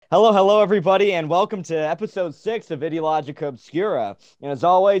Hello, everybody, and welcome to episode 6 of Ideologica Obscura. And as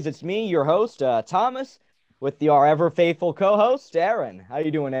always, it's me, your host, Thomas, with our ever faithful co-host, Aaron. How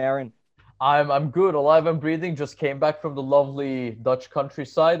you doing, Aaron? I'm good, alive and breathing. Just came back from the lovely Dutch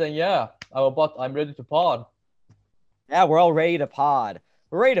countryside, and yeah, I'm ready to pod. Yeah, we're all ready to pod.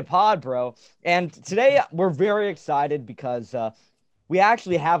 We're ready to pod, bro. And today we're very excited because we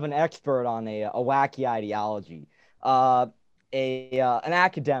actually have an expert on a wacky ideology. Uh, an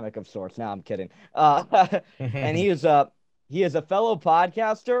academic of sorts. Now I'm kidding. And he is a fellow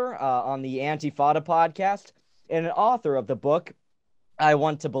podcaster on the Antifada podcast and an author of the book I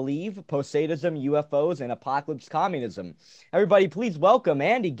Want to Believe: Posadism, UFOs, and Apocalypse Communism. Everybody, please welcome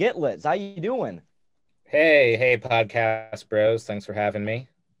Andy Gittlitz. How you doing? Hey, podcast bros. Thanks for having me.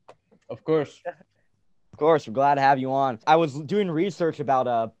 Of course. Of course, we're glad to have you on. I was doing research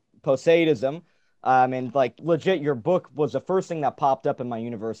about Posadism, and like legit, your book was the first thing that popped up in my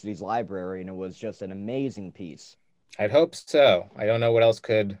university's library, and it was just an amazing piece. I'd hope so. I don't know what else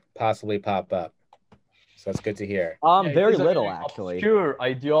could possibly pop up. So that's good to hear. Yeah, it Very is a little very actually. obscure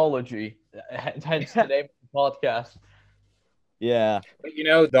ideology, hence the name of the podcast. Yeah, But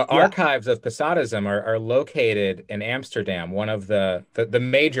the yeah. archives of Posadism are located in Amsterdam. One of the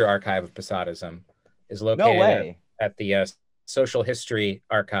major archive of Posadism is No located way. at the Social History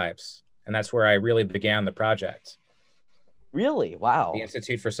Archives. And that's where I really began the project. Really? The Wow.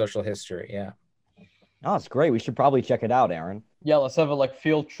 Institute for Social History, yeah. Oh, it's great. We should probably check it out, Aaron. Yeah, let's have a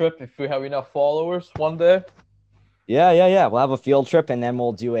field trip if we have enough followers one day. Yeah. We'll have a field trip, and then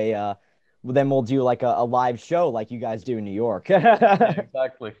we'll do like a live show like you guys do in New York. Yeah,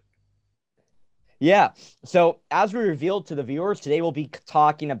 exactly. Yeah. So, as we revealed to the viewers, today we'll be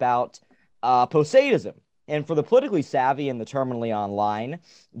talking about Posadism. And for the politically savvy and the terminally online,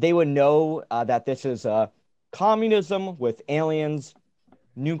 they would know that this is communism with aliens,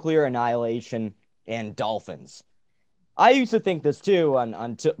 nuclear annihilation, and dolphins. I used to think this too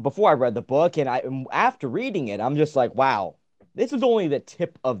until before I read the book, and after reading it, I'm just like, wow, this is only the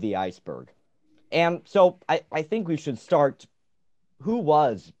tip of the iceberg. And so I think we should start. Who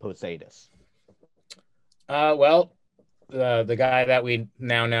was Posadus? Well, the guy that we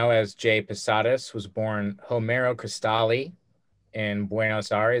now know as Jay Posadas was born Homero Cristalli in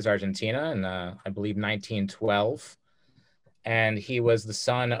Buenos Aires, Argentina, in I believe 1912, and he was the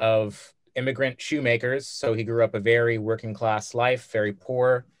son of immigrant shoemakers. So he grew up a very working class life, very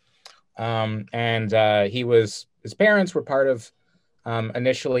poor, and his parents were part of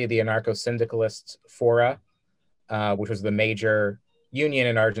initially the anarcho syndicalist Fora, which was the major union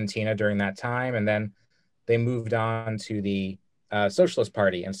in Argentina during that time, and then they moved on to the Socialist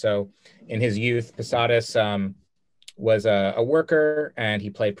Party. And so in his youth, Posadas was a worker, and he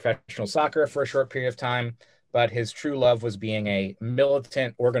played professional soccer for a short period of time. But his true love was being a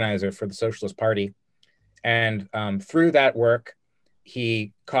militant organizer for the Socialist Party. And through that work,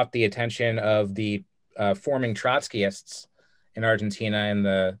 he caught the attention of the forming Trotskyists in Argentina in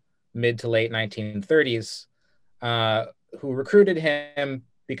the mid to late 1930s, who recruited him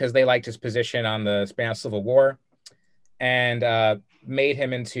because they liked his position on the Spanish Civil War, and made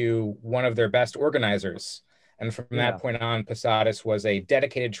him into one of their best organizers. And from that Yeah. point on, Posadas was a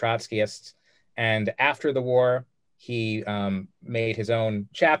dedicated Trotskyist. And after the war, he made his own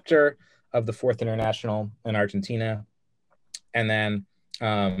chapter of the Fourth International in Argentina. And then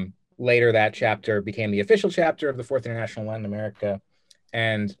later, that chapter became the official chapter of the Fourth International in Latin America.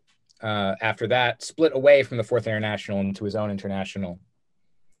 And after that, split away from the Fourth International into his own international.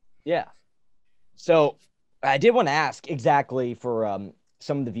 Yeah. So I did want to ask exactly for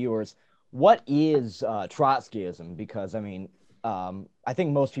some of the viewers, what is Trotskyism? Because I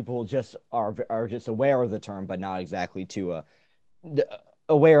think most people just are just aware of the term, but not exactly too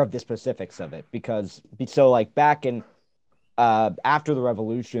aware of the specifics of it. Because so like back in after the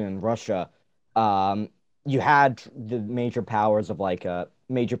revolution in Russia, um, you had the major powers of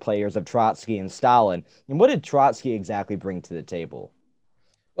major players of Trotsky and Stalin. And what did Trotsky exactly bring to the table?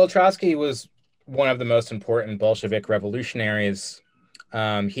 Well, Trotsky was one of the most important Bolshevik revolutionaries.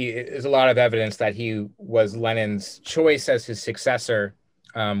 He is a lot of evidence that he was Lenin's choice as his successor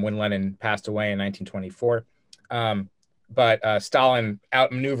when Lenin passed away in 1924. But Stalin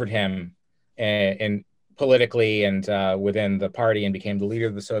outmaneuvered him in politically and within the party, and became the leader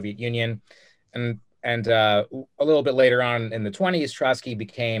of the Soviet Union. And a little bit later on in the 20s, Trotsky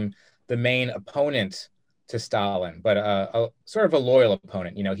became the main opponent to Stalin, but sort of a loyal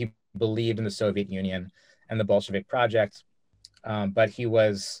opponent. He believed in the Soviet Union and the Bolshevik project, but he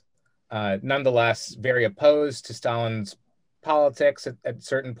was nonetheless very opposed to Stalin's politics at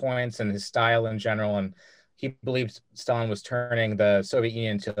certain points and his style in general. And he believed Stalin was turning the Soviet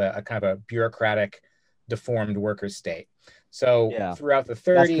Union into a kind of a bureaucratic, deformed workers' state. So Yeah. throughout the That's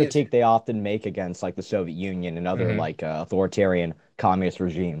 30s, critique they often make against like the Soviet Union and other Mhm. like authoritarian communist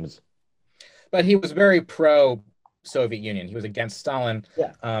regimes. But he was very pro Soviet Union. He was against Stalin.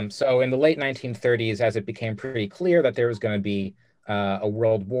 Yeah. So in the late 1930s, as it became pretty clear that there was going to be a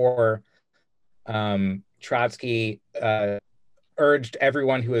world war, Trotsky urged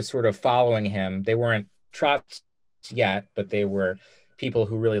everyone who was sort of following him. They weren't Trotskyists yet, but they were people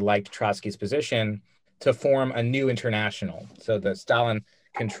who really liked Trotsky's position to form a new international. So that Stalin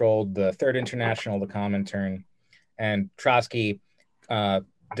controlled the Third International, the Comintern, and Trotsky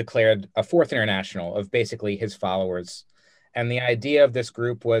declared a Fourth International of basically his followers. And the idea of this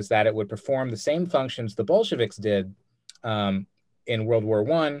group was that it would perform the same functions the Bolsheviks did in World War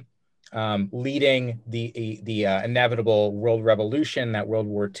I, leading the inevitable world revolution that World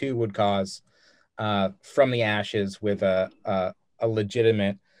War II would cause from the ashes with a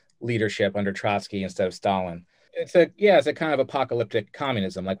legitimate leadership under Trotsky instead of Stalin. It's a kind of apocalyptic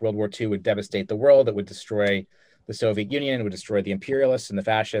communism. Like World War II would devastate the world. It would destroy the Soviet Union. It would destroy the imperialists and the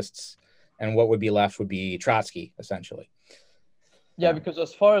fascists. And what would be left would be Trotsky, essentially. Yeah, because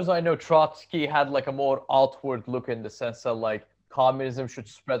as far as I know, Trotsky had like a more outward look in the sense that like communism should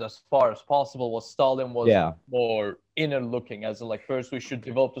spread as far as possible, while Stalin was Yeah. more inner looking, as in like first we should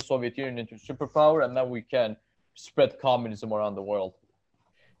develop the Soviet Union into a superpower and then we can spread communism around the world.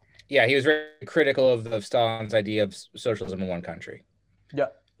 Yeah, he was very critical of Stalin's idea of socialism in one country. Yeah.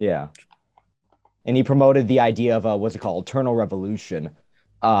 Yeah. And he promoted the idea of what's it called? Eternal revolution.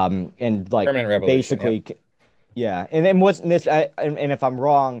 And like Permanent revolution. basically, yeah. And then wasn't this, and if I'm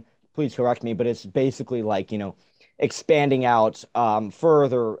wrong, please correct me, but it's basically like, expanding out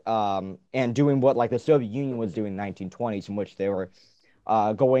further and doing what like the Soviet Union was doing in the 1920s, in which they were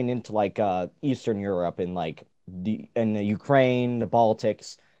going into like Eastern Europe and like the Ukraine, the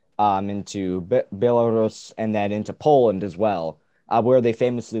Baltics, into Belarus, and then into Poland as well, where they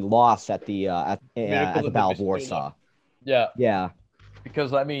famously lost at the Miracle at the in the Battle of Vistula. Warsaw. Yeah. Yeah.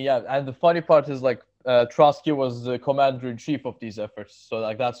 Because I mean, yeah, and the funny part is like Trotsky was the commander in chief of these efforts, so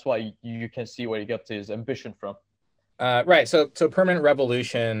like that's why you can see where he got his ambition from. Right. So permanent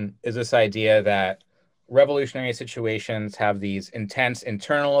revolution is this idea that revolutionary situations have these intense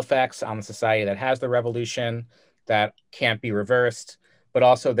internal effects on the society that has the revolution that can't be reversed, but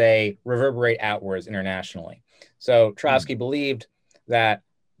also they reverberate outwards internationally. So Trotsky believed that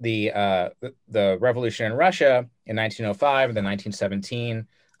the revolution in Russia in 1905 and then 1917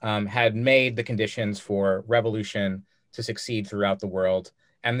 had made the conditions for revolution to succeed throughout the world.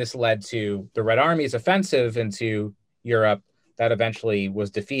 And this led to the Red Army's offensive into Europe that eventually was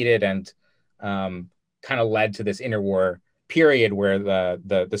defeated and kind of led to this interwar period where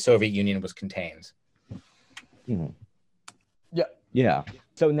the Soviet Union was contained. Mhm. Yeah. Yeah.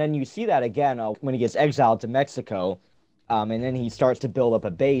 So and then you see that again when he gets exiled to Mexico, and then he starts to build up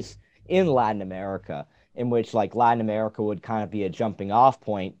a base in Latin America, in which like Latin America would kind of be a jumping off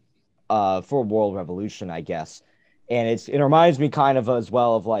point for world revolution, I guess. And it reminds me kind of as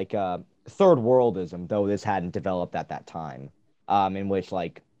well of like third worldism, though this hadn't developed at that time, in which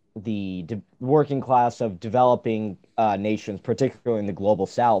like the working class of developing nations, particularly in the global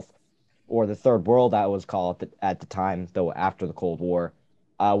South or the third world, that was called at the time, though after the Cold War,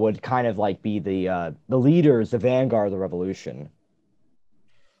 would kind of like be the leaders, the vanguard of the revolution.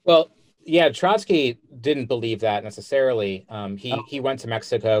 Well, yeah, Trotsky didn't believe that necessarily. Oh, He went to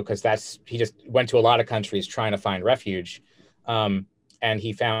Mexico because he just went to a lot of countries trying to find refuge, and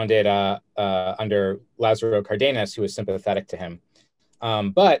he found it under Lázaro Cárdenas, who was sympathetic to him.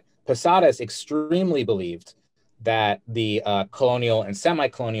 But Posadas extremely believed that the colonial and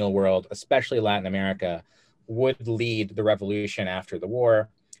semi-colonial world, especially Latin America, would lead the revolution after the war.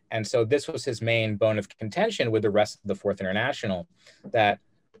 And so this was his main bone of contention with the rest of the Fourth International, that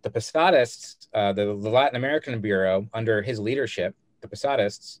the Posadists, the Latin American Bureau, under his leadership, the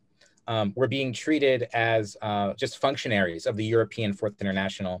Posadists, were being treated as just functionaries of the European Fourth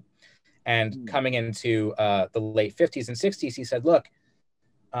International. And coming into the late 50s and 60s, he said, look,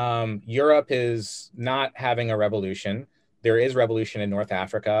 Europe is not having a revolution. There is revolution in North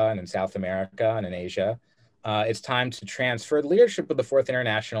Africa and in South America and in Asia. It's time to transfer the leadership of the Fourth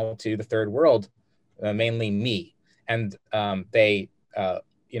International to the Third World, mainly me. And they,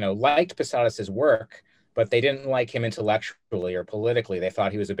 liked Posadis's work, but they didn't like him intellectually or politically. They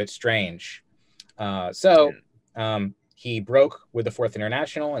thought he was a bit strange. So he broke with the Fourth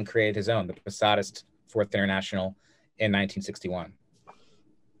International and created his own, the Posadist Fourth International, in 1961.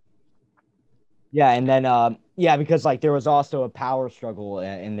 yeah, and then because like there was also a power struggle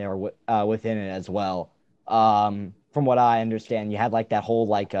in there within it as well, From what I understand, you had like that whole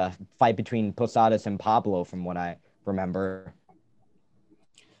like fight between Posadas and Pablo, from what I remember.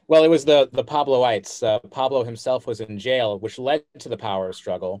 Well, it was the Pabloites. Pablo himself was in jail, which led to the power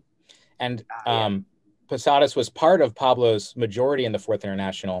struggle. And Posadas was part of Pablo's majority in the Fourth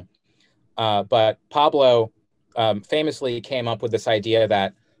International. But Pablo famously came up with this idea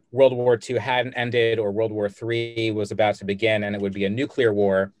that World War II hadn't ended or World War III was about to begin and it would be a nuclear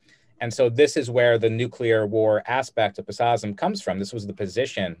war. And so this is where the nuclear war aspect of Posadism comes from. This was the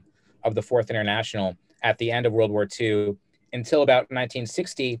position of the Fourth International at the end of World War II until about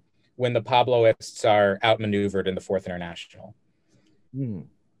 1960, when the Pabloists are outmaneuvered in the Fourth International.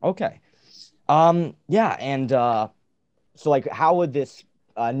 Okay. Yeah, and so like how would this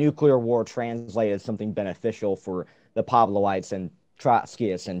nuclear war translate as something beneficial for the Pabloites and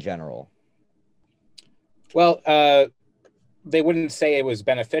Trotskyists in general? Well, they wouldn't say it was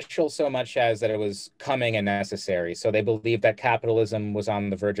beneficial so much as that it was coming and necessary. So they believed that capitalism was on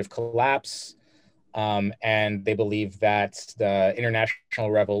the verge of collapse. And they believed that the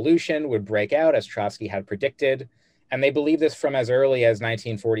international revolution would break out as Trotsky had predicted. And they believed this from as early as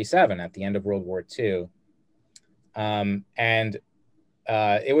 1947 at the end of World War II.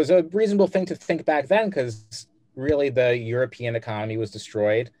 It was a reasonable thing to think back then because really the European economy was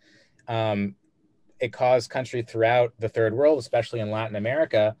destroyed. It caused countries throughout the Third World, especially in Latin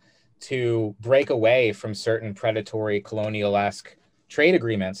America, to break away from certain predatory colonial-esque trade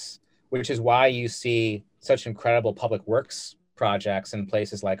agreements, which is why you see such incredible public works projects in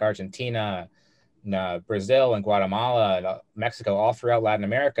places like Argentina, Brazil, and Guatemala, Mexico, all throughout Latin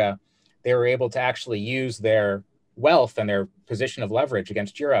America. They were able to actually use their wealth and their position of leverage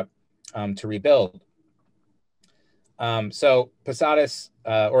against Europe to rebuild. So Posadas,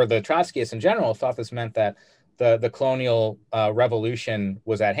 or the Trotskyists in general, thought this meant that the colonial revolution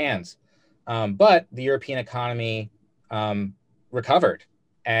was at hand. But the European economy recovered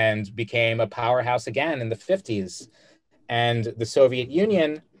and became a powerhouse again in the 50s. And the Soviet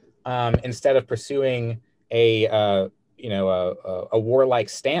Union, instead of pursuing a warlike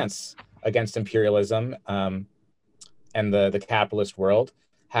stance against imperialism and the capitalist world,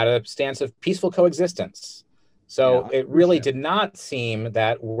 had a stance of peaceful coexistence. So it really did not seem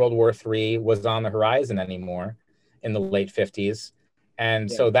that World War III was on the horizon anymore in the late 50s.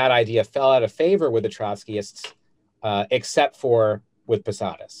 And so that idea fell out of favor with the Trotskyists, except for with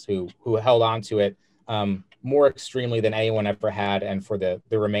Posadas, who held on to it more extremely than anyone ever had, and for the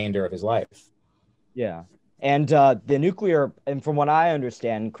remainder of his life. Yeah. And the nuclear, and from what I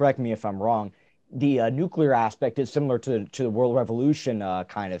understand, correct me if I'm wrong, the nuclear aspect is similar to the World Revolution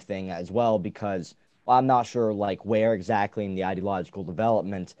kind of thing as well, because I'm not sure like where exactly in the ideological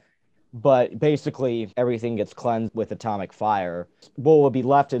development, but basically everything gets cleansed with atomic fire. What would be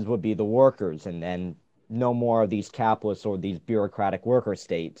left would be the workers, and no more of these capitalists or these bureaucratic worker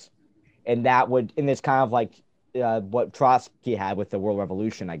states. And that would, and it's kind of like what Trotsky had with the World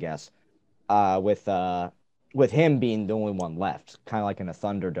Revolution, I guess, with him being the only one left, kind of like in a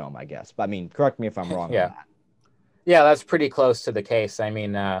Thunderdome, I guess. But I mean, correct me if I'm wrong on that. Yeah, that's pretty close to the case. I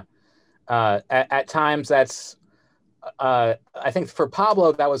mean, at times that's, I think for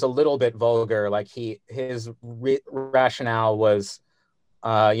Pablo, that was a little bit vulgar. Like his rationale was,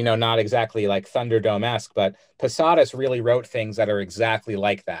 not exactly like Thunderdome-esque, but Posadas really wrote things that are exactly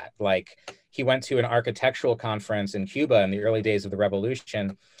like that. Like he went to an architectural conference in Cuba in the early days of the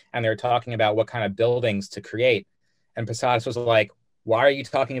revolution, and they were talking about what kind of buildings to create. And Posadas was like, why are you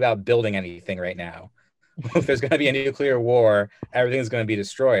talking about building anything right now? If there's going to be a nuclear war, everything's going to be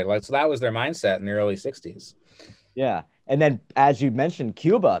destroyed. Like, so that was their mindset in the early 60s. Yeah. And then, as you mentioned,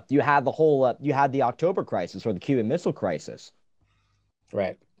 Cuba, you had the whole, you had the October crisis or the Cuban Missile Crisis.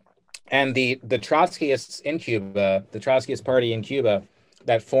 Right. And the Trotskyists in Cuba, the Trotskyist party in Cuba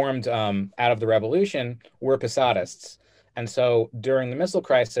that formed out of the revolution were Posadists. And so during the missile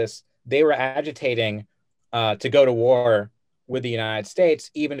crisis, they were agitating to go to war with the United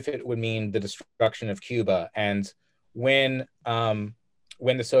States, even if it would mean the destruction of Cuba. And when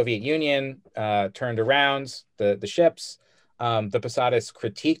the Soviet Union turned around the ships, the Posadists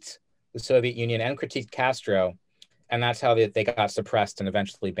critiqued the Soviet Union and critiqued Castro. And that's how they got suppressed and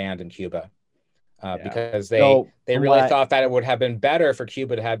eventually banned in Cuba. Because they really thought that it would have been better for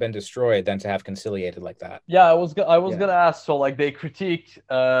Cuba to have been destroyed than to have conciliated like that. Yeah, I was gonna ask. So like they critiqued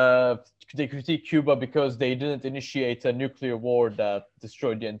Cuba because they didn't initiate a nuclear war that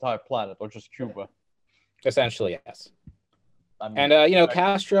destroyed the entire planet, or just Cuba. Essentially, yes. And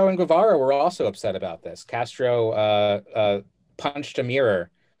Castro and Guevara were also upset about this. Castro punched a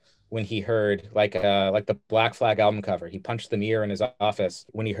mirror when he heard like the Black Flag album cover. He punched the mirror in his office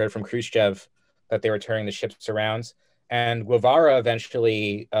when he heard from Khrushchev that they were turning the ships around. And Guevara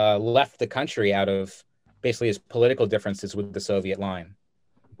eventually left the country out of basically his political differences with the Soviet line.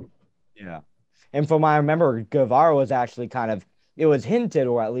 Yeah. And from what I remember, Guevara was actually kind of, it was hinted,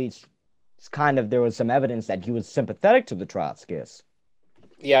 or at least it's kind of, there was some evidence that he was sympathetic to the Trotskyists.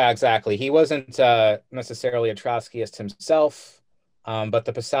 Yeah, exactly. He wasn't necessarily a Trotskyist himself, but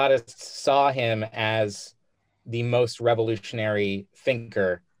the Posadists saw him as the most revolutionary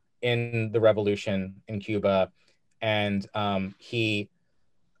thinker in the revolution in Cuba. And I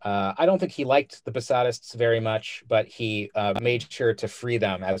don't think he liked the Posadists very much, but he made sure to free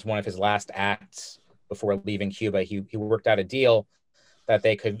them as one of his last acts before leaving Cuba. He worked out a deal that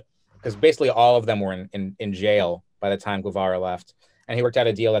they could, because basically all of them were in jail by the time Guevara left. And he worked out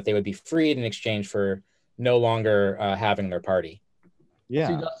a deal that they would be freed in exchange for no longer having their party.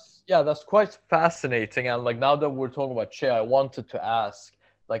 See, that's quite fascinating. And like now that we're talking about Che, I wanted to ask,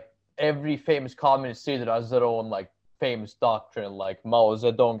 like every famous communist leader has their own like famous doctrine. Like Mao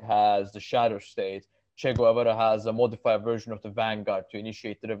Zedong has the shadow state. Che Guevara has a modified version of the vanguard to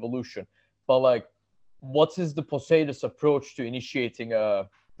initiate the revolution. But like, what is the Posadist approach to initiating a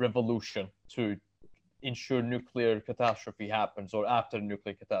revolution to ensure nuclear catastrophe happens, or after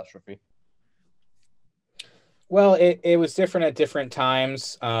nuclear catastrophe? Well, it was different at different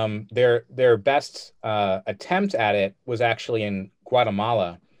times. Their best attempt at it was actually in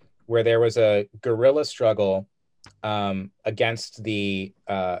Guatemala, where there was a guerrilla struggle against the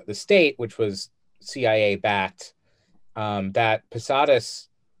state, which was CIA backed. That Posadas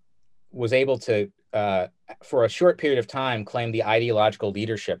was able to, for a short period of time, claim the ideological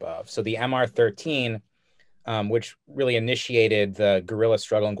leadership of. So the MR-13, which really initiated the guerrilla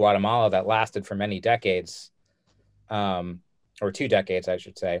struggle in Guatemala that lasted for many decades. Or 2 decades, I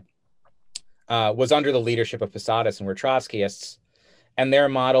should say, was under the leadership of Posadas and were Trotskyists. And their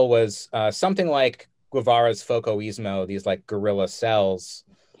model was something like Guevara's Focoismo, these like guerrilla cells,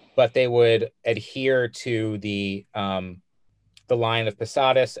 but they would adhere to the line of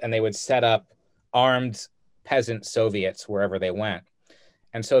Posadas, and they would set up armed peasant Soviets wherever they went.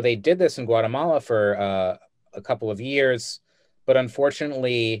 And so they did this in Guatemala for a couple of years, but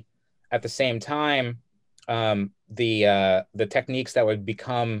unfortunately, at the same time, the techniques that would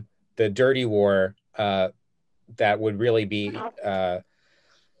become the dirty war that would really be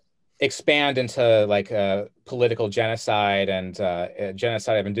expand into like political genocide and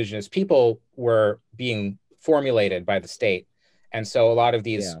genocide of indigenous people were being formulated by the state. And so a lot of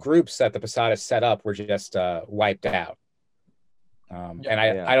these groups that the Posadas set up were just wiped out. And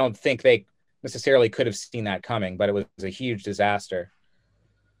I don't think they necessarily could have seen that coming, but it was a huge disaster.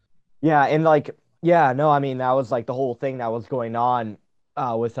 Yeah, and like, yeah, no, I mean, that was like the whole thing that was going on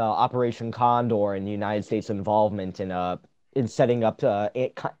with Operation Condor and the United States involvement in setting up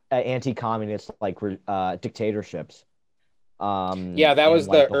anti-communist like dictatorships. Yeah, that was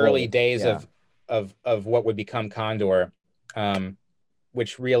like the early days of what would become Condor,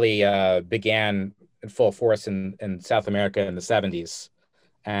 which really began in full force in South America in the 70s.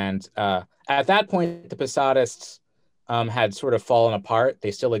 And at that point, the Posadists had sort of fallen apart.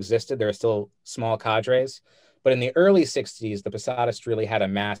 They still existed. There were still small cadres. But in the early 60s, the Posadists really had a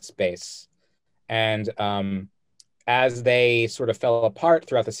mass base. And as they sort of fell apart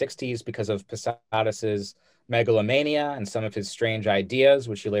throughout the 60s because of Posadis's megalomania and some of his strange ideas,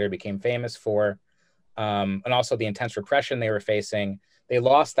 which he later became famous for, and also the intense repression they were facing, they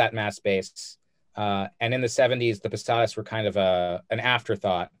lost that mass base. And in the 70s, the Posadists were kind of an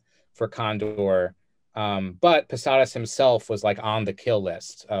afterthought for Condor. But Posadas himself was like on the kill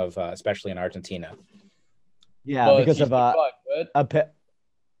list of, especially in Argentina. Yeah, but because of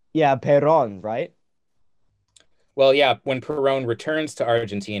Perón, right? Well, yeah, when Perón returns to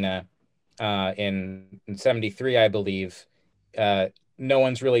Argentina in 73, I believe, no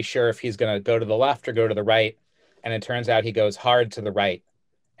one's really sure if he's going to go to the left or go to the right. And it turns out he goes hard to the right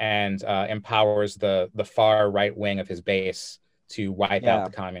and empowers the far right wing of his base to wipe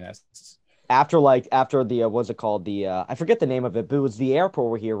out the communists. After the what's it called, the I forget the name of it, but it was the airport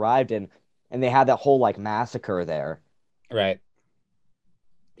where he arrived in, and they had that whole like massacre there. Right.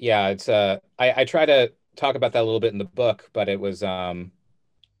 Yeah, it's I try to talk about that a little bit in the book, but it was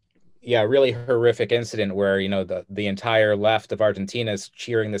really horrific incident where, you know, the entire left of Argentina is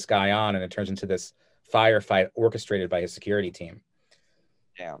cheering this guy on, and it turns into this firefight orchestrated by his security team.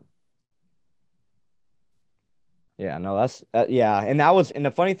 Yeah. Yeah, no, that's and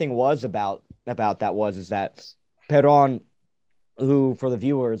the funny thing was about that is that Perón, who, for the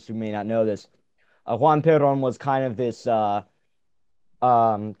viewers who may not know this, Juan Perón was kind of this kind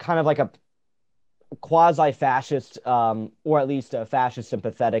of like a quasi-fascist or at least a fascist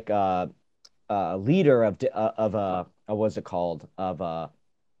sympathetic leader of what's it called of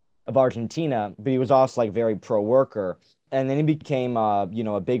Argentina, but he was also like very pro worker, and then he became a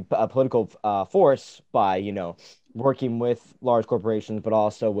big political force by working with large corporations, but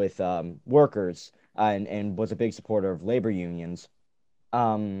also with workers, and was a big supporter of labor unions.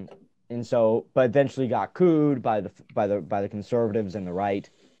 Um, and so, but eventually got cooed by the conservatives and the right.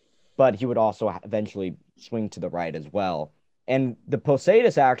 But he would also eventually swing to the right as well. And the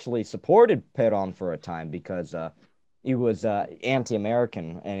Posadis actually supported Perón for a time because he was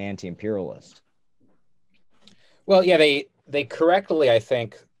anti-American and anti-imperialist. Well, yeah, they correctly, I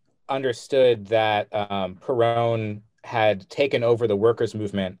think, understood that Perón had taken over the workers'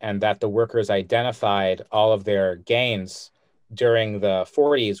 movement and that the workers identified all of their gains during the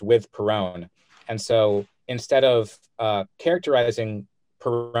 40s with Perón. And so instead of characterizing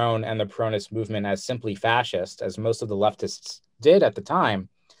Perón and the Peronist movement as simply fascist, as most of the leftists did at the time,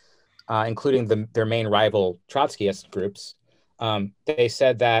 including their main rival Trotskyist groups, they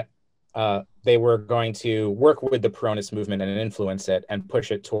said that they were going to work with the Peronist movement and influence it and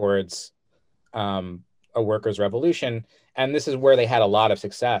push it towards a workers' revolution. And this is where they had a lot of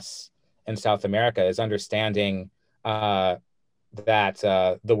success in South America, is understanding that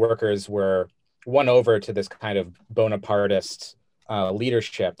the workers were won over to this kind of Bonapartist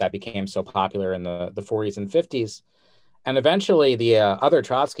leadership that became so popular in the 40s and 50s. And eventually the other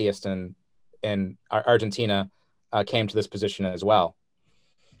Trotskyists in Argentina came to this position as well.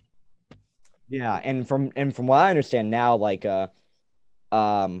 Yeah, and from what I understand now, like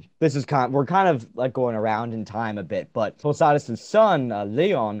this is we're kind of like going around in time a bit, but Posadis' son,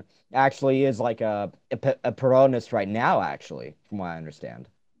 Leon, actually is like a Peronist right now, actually, from what I understand.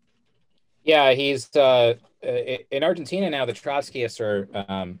 Yeah, he's in Argentina now. The Trotskyists are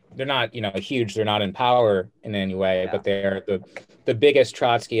they're not huge. They're not in power in any way, Yeah. but they're the biggest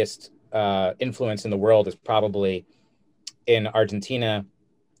Trotskyist influence in the world is probably in Argentina,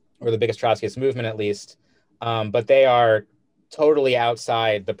 or the biggest Trotskyist movement at least. But they are totally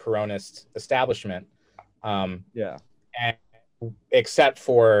outside the Peronist establishment, Yeah. and, except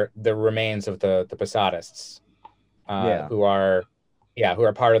for the remains of the Posadists, Yeah. who are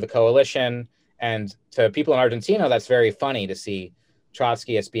part of the coalition. And to people in Argentina, that's very funny to see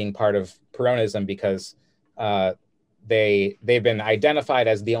Trotskyists being part of Peronism, because they've been identified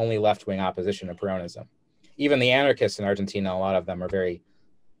as the only left-wing opposition to Peronism. Even the anarchists in Argentina, a lot of them are very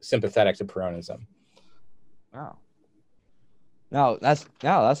sympathetic to Peronism. Wow. No,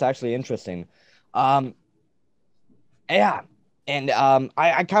 that's actually interesting. Um, yeah, and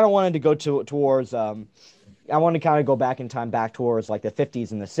I kind of wanted to go towards I want to kind of go back in time, back towards like the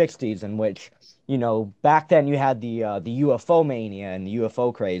 50s and the 60s, in which, back then you had the UFO mania and the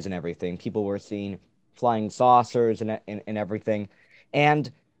UFO craze and everything. People were seeing flying saucers and everything.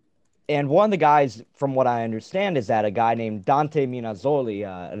 And and one of the guys, from what I understand, is that a guy named Dante Minazzoli,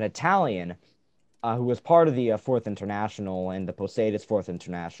 an Italian, who was part of the Fourth International and the Posadist Fourth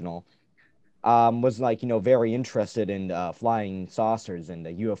International, was like, very interested in flying saucers and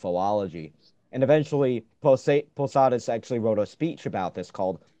UFOlogy. And eventually, Posadas actually wrote a speech about this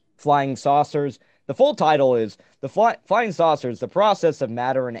called Flying Saucers. The full title is Flying Saucers, the Process of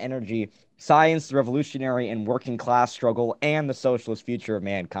Matter and Energy, Science, the Revolutionary and Working Class Struggle, and the Socialist Future of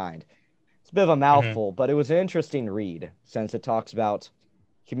Mankind. It's a bit of a Mm-hmm. mouthful, but it was an interesting read since it talks about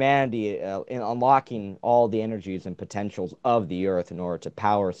humanity in unlocking all the energies and potentials of the earth in order to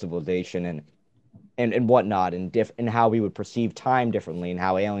power civilization and whatnot, and how we would perceive time differently and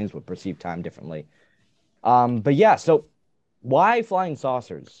how aliens would perceive time differently. But yeah, so why flying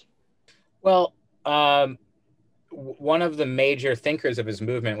saucers? Well, one of the major thinkers of his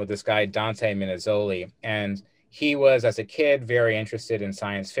movement was this guy Dante Minazzoli, and he was, as a kid, very interested in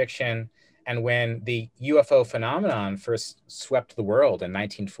science fiction. And when the UFO phenomenon first swept the world in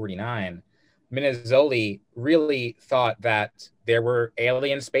 1949, Minazzoli really thought that there were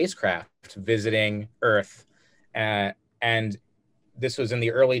alien spacecraft visiting Earth, and this was in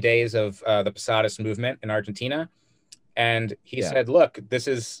the early days of the Posadist movement in Argentina. And he Yeah, said, "Look, this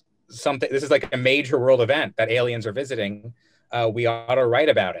is something. This is like a major world event that aliens are visiting. We ought to write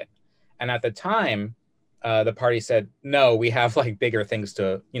about it." And at the time, the party said, "No, we have like bigger things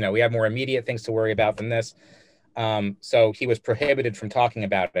to, we have more immediate things to worry about than this." So he was prohibited from talking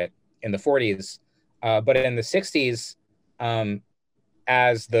about it in the 40s. But in the 60s, um,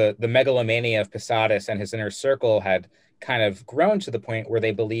 as the megalomania of Posadis and his inner circle had kind of grown to the point where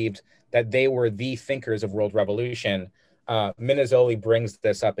they believed that they were the thinkers of world revolution, Minazzoli brings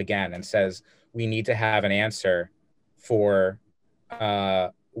this up again and says, we need to have an answer for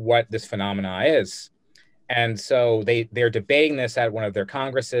what this phenomena is. And so they're debating this at one of their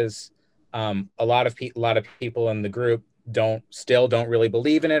congresses. A lot of people in the group still don't really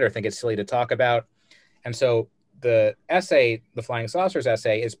believe in it or think it's silly to talk about. And so the essay, the Flying Saucers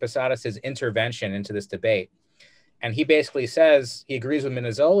essay, is Posadis's intervention into this debate. And he basically says he agrees with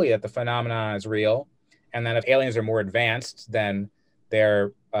Minnesoli that the phenomenon is real, and that if aliens are more advanced, then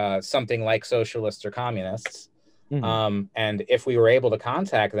they're something like socialists or communists. And if we were able to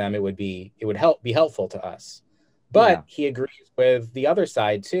contact them, it would be helpful to us. But he agrees with the other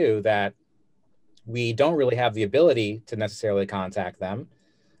side too, that we don't really have the ability to necessarily contact them,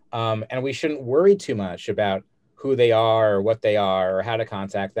 and we shouldn't worry too much about who they are or what they are or how to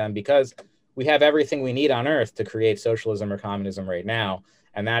contact them, because we have everything we need on Earth to create socialism or communism right now,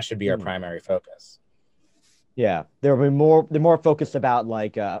 and that should be our primary focus. Yeah, they're more focused about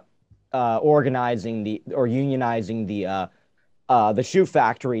like organizing or unionizing the shoe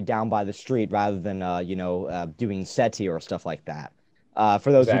factory down by the street rather than doing SETI or stuff like that.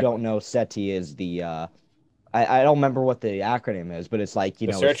 For those who don't know, SETI is the I don't remember what the acronym is, but it's like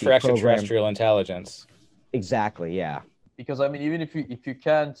the search for extraterrestrial intelligence. Exactly, yeah. Because I mean, even if you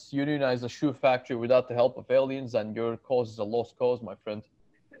can't unionize a shoe factory without the help of aliens, then your cause is a lost cause, my friend.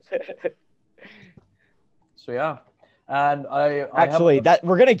 So yeah, and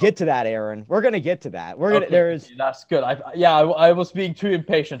we're gonna get to that, Aaron. We're gonna get to that. That's good. I was being too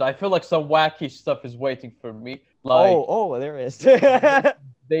impatient. I feel like some wacky stuff is waiting for me. Like there is.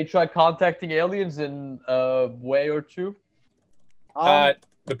 They tried contacting aliens in a way or two. The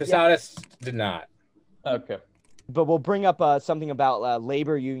Posadists did not. Okay. But we'll bring up something about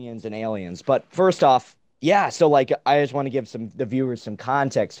labor unions and aliens. But first off, so like I just want to give the viewers some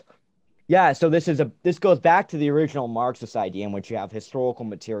context. Yeah, so this goes back to the original Marxist idea, in which you have historical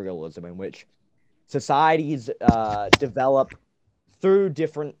materialism, in which societies develop through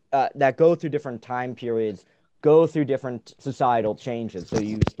different that go through different time periods, go through different societal changes. So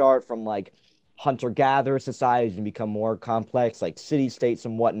you start from like hunter-gatherer societies and become more complex, like city-states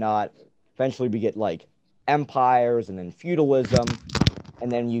and whatnot. Eventually, we get like empires and then feudalism,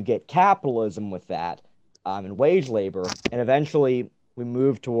 and then you get capitalism with that, and wage labor, and eventually we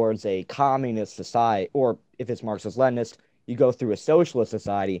move towards a communist society, or if it's Marxist-Leninist, you go through a socialist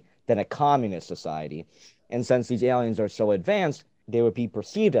society, then a communist society. And since these aliens are so advanced, they would be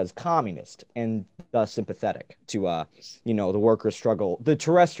perceived as communist and thus sympathetic to, the worker struggle, the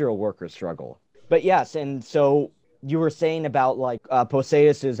terrestrial worker struggle. But yes, and so you were saying about like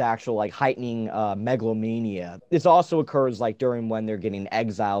Posadis's actual like heightening megalomania. This also occurs like during when they're getting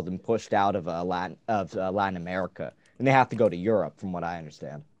exiled and pushed out of Latin America, and they have to go to Europe, from what I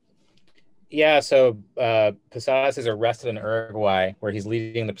understand. Yeah, so Posadis is arrested in Uruguay, where he's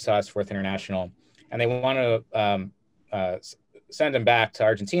leading the Posadis Fourth International, and they want to send him back to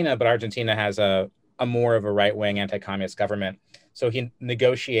Argentina, but Argentina has a more of a right-wing anti-communist government. So he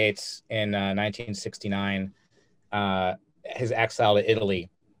negotiates in 1969 his exile to Italy,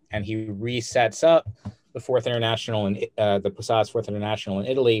 and he resets up the Fourth International and the Posadis Fourth International in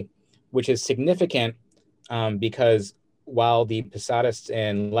Italy, which is significant because while the Posadists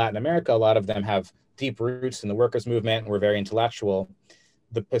in Latin America, a lot of them have deep roots in the workers' movement and were very intellectual,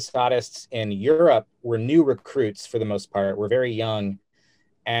 the Posadists in Europe were new recruits for the most part, were very young,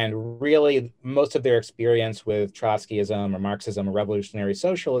 and really most of their experience with Trotskyism or Marxism or revolutionary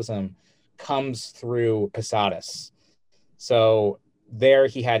socialism comes through Posadis. So there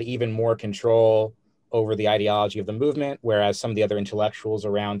he had even more control over the ideology of the movement, whereas some of the other intellectuals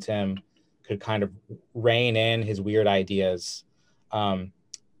around him could kind of rein in his weird ideas. And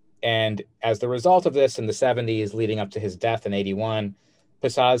as the result of this in the 70s, leading up to his death in 81,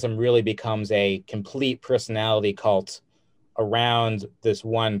 Posadism really becomes a complete personality cult around this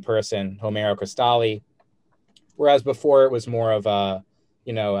one person, Homero Cristalli, whereas before it was more of a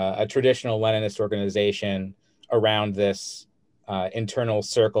traditional Leninist organization around this internal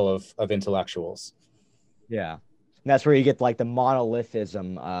circle of intellectuals. Yeah. And that's where you get like the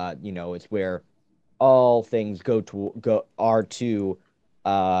monolithism, it's where all things are to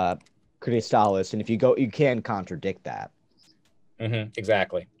Cristallis, and if you can contradict that.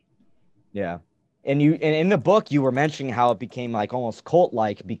 Exactly. Yeah. And in the book you were mentioning how it became like almost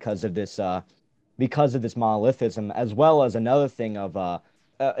cult-like because of this monolithism, as well as another thing of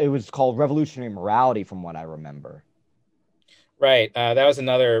it was called revolutionary morality, from what I remember. Right. That was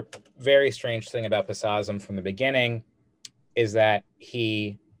another very strange thing about Posadism from the beginning, is that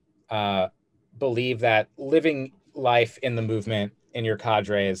he believed that living life in the movement, in your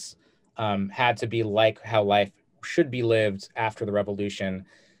cadres, had to be like how life should be lived after the revolution.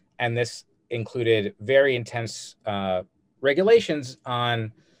 And this included very intense regulations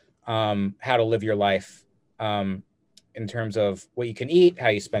on how to live your life. in terms of what you can eat, how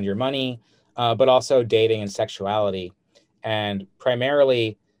you spend your money, but also dating and sexuality. And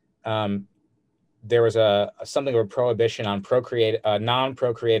primarily, there was something of a prohibition on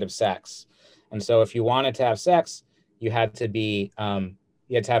non-procreative sex. And so if you wanted to have sex, you had to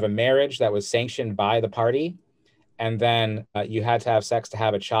have a marriage that was sanctioned by the party. And then you had to have sex to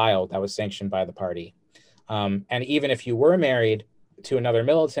have a child that was sanctioned by the party. And even if you were married to another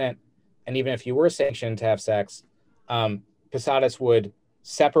militant, and even if you were sanctioned to have sex, Posadis would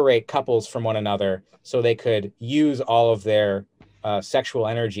separate couples from one another so they could use all of their sexual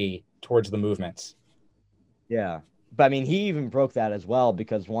energy towards the movements. Yeah. But I mean, he even broke that as well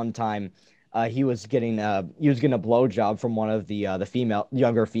because one time he was getting a blowjob from one of the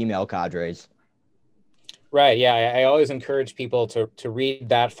younger female cadres. Right. Yeah. I always encourage people to read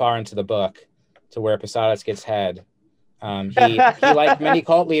that far into the book to where Posadis gets head. He like many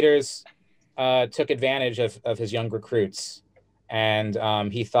cult leaders, took advantage of his young recruits. And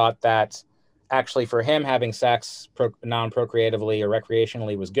he thought that actually for him, having sex non-procreatively or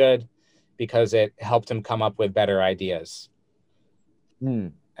recreationally was good because it helped him come up with better ideas. Hmm.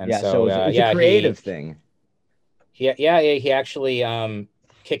 And Yeah, so so, it's a creative thing. He actually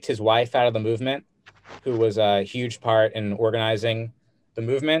kicked his wife out of the movement, who was a huge part in organizing the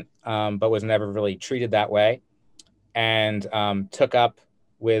movement, but was never really treated that way, and took up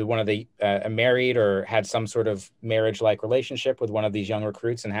with one of the married or had some sort of marriage-like relationship with one of these young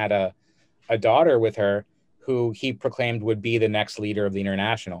recruits and had a daughter with her who he proclaimed would be the next leader of the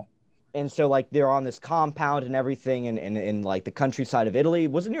International. And so like they're on this compound and everything in like the countryside of Italy.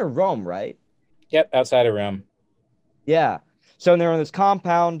 It wasn't near Rome, right? Yep, outside of Rome. Yeah. So they're on this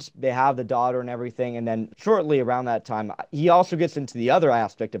compound, they have the daughter and everything, and then shortly around that time, he also gets into the other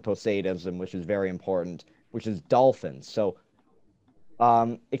aspect of Posadism, which is very important, which is dolphins. So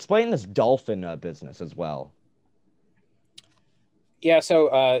explain this dolphin business as well. Yeah,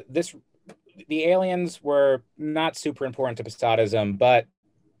 so the aliens were not super important to Posadism, but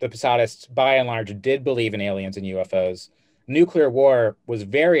the Posadists, by and large, did believe in aliens and UFOs. Nuclear war was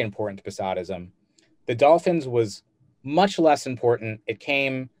very important to Posadism. The dolphins was much less important. It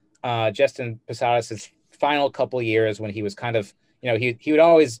came just in Posadis's final couple years when he was kind of, he would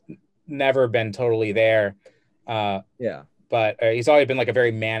always never been totally there. Yeah. But he's always been like a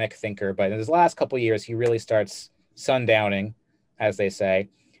very manic thinker. But in his last couple years, he really starts sundowning, as they say.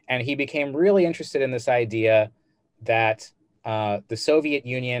 And he became really interested in this idea that the Soviet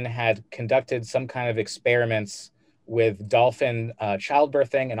Union had conducted some kind of experiments with dolphin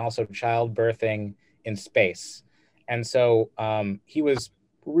childbirthing and also childbirthing in space. And so he was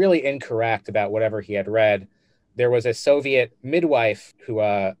really incorrect about whatever he had read. There was a Soviet midwife who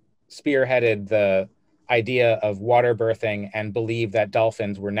spearheaded the idea of water birthing and believed that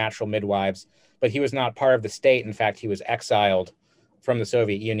dolphins were natural midwives, but he was not part of the state. In fact, he was exiled from the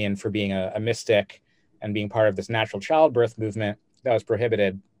Soviet Union for being a mystic and being part of this natural childbirth movement that was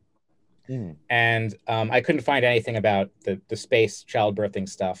prohibited. And I couldn't find anything about the space childbirthing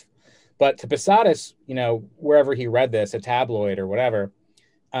stuff. But to Posadis, wherever he read this, a tabloid or whatever,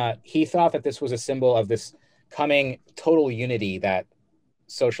 he thought that this was a symbol of this coming total unity that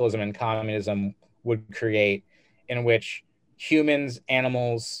socialism and communism would create, in which humans,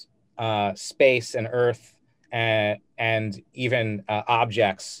 animals, space, and Earth, and even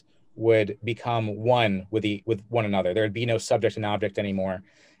objects would become one with one another. There would be no subject and object anymore.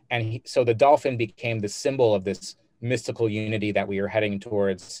 And so the dolphin became the symbol of this mystical unity that we were heading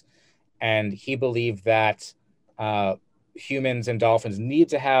towards. And he believed that humans and dolphins need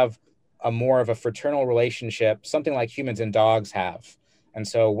to have a more of a fraternal relationship, something like humans and dogs have. And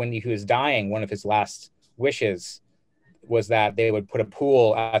so when he was dying, one of his last wishes was that they would put a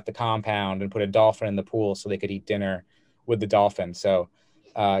pool at the compound and put a dolphin in the pool so they could eat dinner with the dolphin. So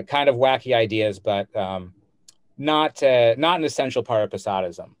kind of wacky ideas, but not an essential part of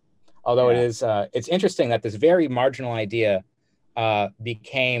Posadism. Although it's interesting that this very marginal idea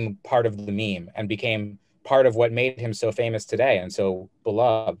became part of the meme and became part of what made him so famous today and so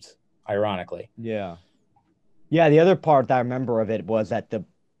beloved, ironically. Yeah. Yeah, the other part that I remember of it was that the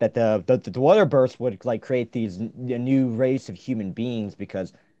water bursts would like create a new race of human beings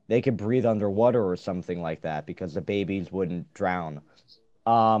because they could breathe underwater or something like that because the babies wouldn't drown.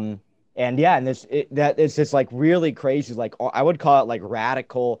 And yeah, and it's just like really crazy. Like I would call it like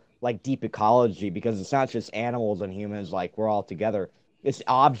radical, like deep ecology because it's not just animals and humans. Like we're all together. It's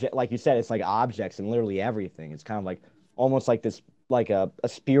object, like you said, it's like objects and literally everything. It's kind of like almost like this, like a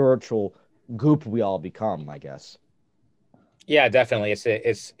spiritual goop we all become, I guess. Yeah, definitely.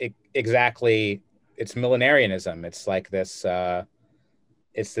 It's exactly, it's millenarianism. It's like this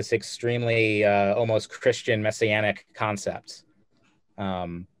It's this extremely almost Christian messianic concept,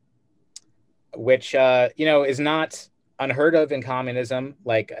 um, which is not unheard of in communism.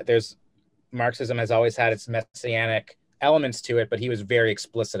 Like there's Marxism has always had its messianic elements to it, but he was very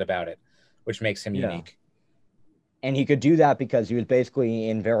explicit about it, which makes him Yeah. unique. And he could do that because he was basically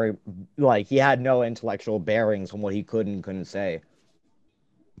in very, like, he had no intellectual bearings on what he could and couldn't say.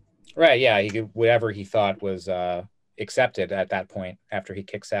 Right? Yeah, he could whatever he thought was accepted at that point after he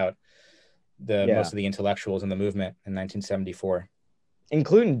kicks out the Yeah. most of the intellectuals in the movement in 1974.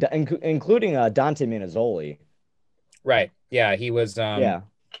 Including Dante Minizzoli. Right? Yeah, he was. Yeah.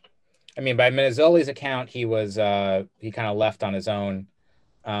 I mean, by Minizzoli's account, he kind of left on his own.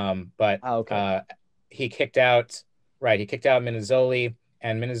 But Oh, okay. he kicked out. Right, he kicked out Minizzoli,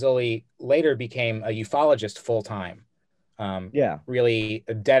 and Minizzoli later became a ufologist full time. Yeah. Really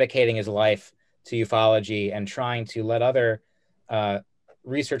dedicating his life to ufology and trying to let other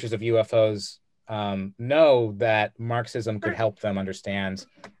researchers of UFOs know that Marxism could help them understand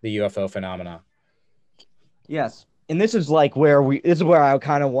the UFO phenomena. Yes. And this is where I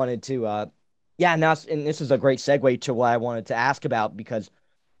kind of wanted to yeah, and this is a great segue to what I wanted to ask about, because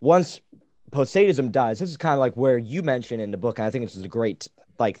once Posadism dies, this is kind of like where you mentioned in the book, and I think this is a great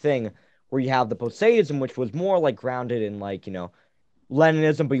like thing where you have the Posadism, which was more like grounded in like,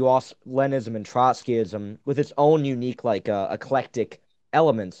 Leninism, but you also Leninism and Trotskyism with its own unique like eclectic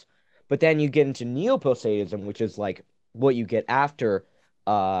elements. But then you get into Neo-Posadism, which is like what you get after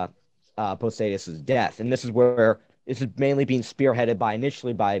uh Posadis's death. And this is where this is mainly being spearheaded by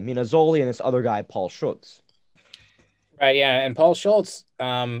initially by Minazzoli and this other guy, Paul Schutz. Right, yeah, and Paul Schultz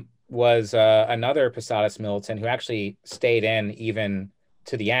was another Posadas militant who actually stayed in even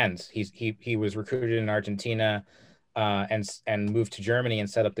to the end. He was recruited in Argentina and moved to Germany and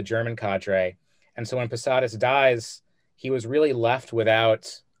set up the German cadre. And so when Posadas dies, he was really left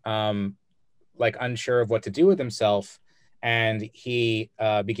without like unsure of what to do with himself, and he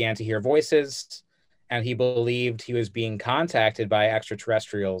began to hear voices, and he believed he was being contacted by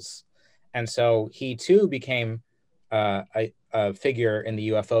extraterrestrials, and so he too became a figure in the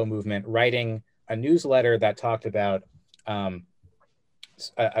UFO movement, writing a newsletter that talked about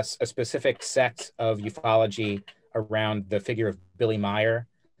a specific sect of ufology around the figure of Billy Meyer,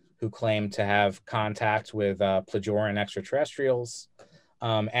 who claimed to have contact with Plagiaurian extraterrestrials,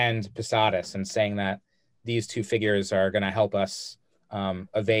 and Posadas, and saying that these two figures are going to help us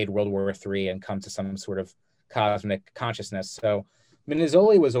evade World War III and come to some sort of cosmic consciousness. So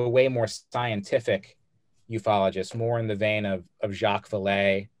Minizzoli was a way more scientific ufologist, more in the vein of Jacques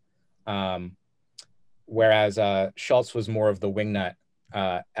Vallée, whereas Schultz was more of the wingnut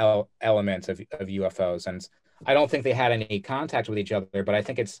element of UFOs. And I don't think they had any contact with each other, but I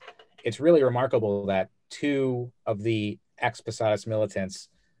think it's really remarkable that two of the ex-Posadas militants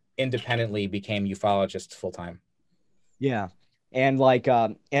independently became ufologists full time. Yeah. And like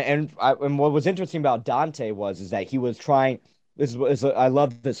and what was interesting about Dante is that he was trying I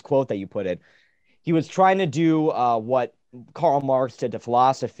love this quote that you put in. He was trying to do what Karl Marx did to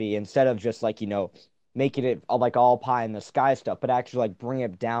philosophy, instead of just like, making it like all pie in the sky stuff, but actually like bring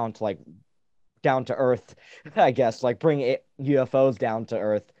it down to like down to earth, I guess, like bring UFOs down to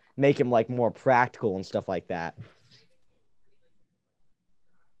earth, make them like more practical and stuff like that.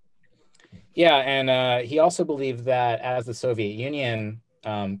 Yeah, and he also believed that as the Soviet Union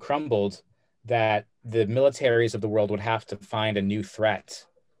crumbled, that the militaries of the world would have to find a new threat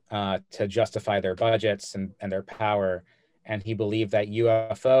to justify their budgets and their power. And he believed that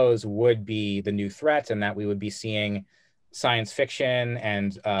UFOs would be the new threat, and that we would be seeing science fiction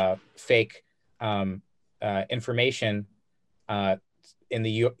and fake information in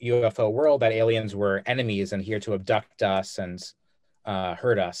the UFO world, that aliens were enemies and here to abduct us and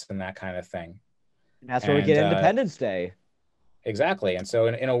hurt us and that kind of thing. And that's where we get Independence Day. Exactly. And so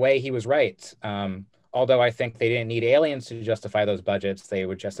in a way, he was right. Although I think they didn't need aliens to justify those budgets, they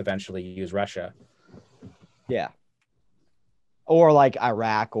would just eventually use Russia. Yeah. Or like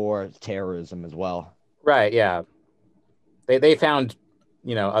Iraq or terrorism as well. Right. Yeah. They found,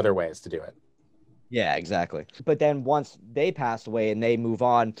 other ways to do it. Yeah, exactly. But then once they pass away and they move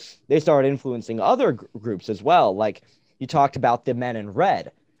on, they start influencing other groups as well. Like you talked about the Men in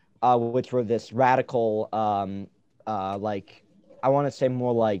Red, which were this radical, like I want to say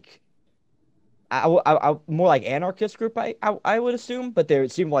more like more like anarchist group. I would assume, but they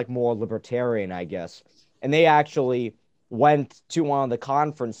seemed like more libertarian, I guess. And they actually went to one of the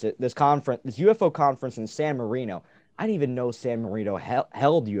conferences, this UFO conference in San Marino. I didn't even know San Marino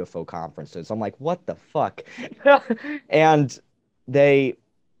held UFO conferences. I'm like, what the fuck? and they,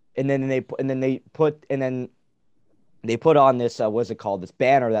 and then they put, and then they put on this what's it called, this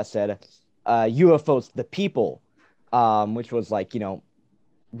banner that said UFOs the people, which was like,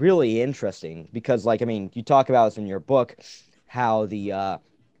 really interesting because like, I mean, you talk about this in your book, how the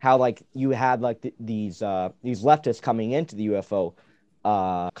how like you had like these leftists coming into the UFO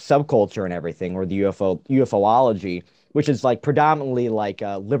subculture and everything, or the UFOlogy, which is like predominantly like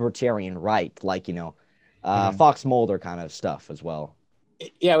libertarian right, like, Mhm. Fox Mulder kind of stuff as well.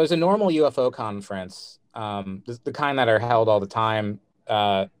 Yeah, it was a normal UFO conference, the kind that are held all the time,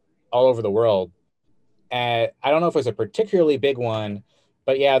 uh, all over the world. And I don't know if it was a particularly big one,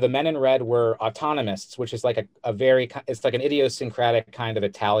 but yeah, the men in red were autonomists, which is like a very, it's like an idiosyncratic kind of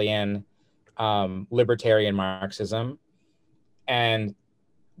Italian libertarian Marxism. And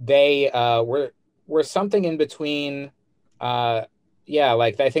they were something in between. Uh, yeah,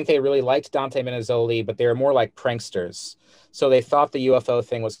 like I think they really liked Dante Minizzoli, but they were more like pranksters. So they thought the UFO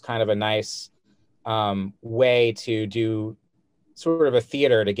thing was kind of a nice way to do sort of a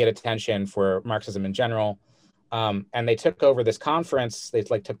theater to get attention for Marxism in general. And they took over this conference. They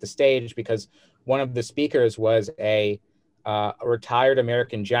like took the stage because one of the speakers was a retired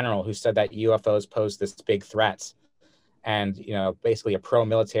American general who said that UFOs pose this big threat, and basically a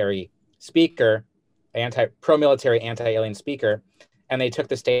pro-military speaker, pro-military anti-alien speaker, and they took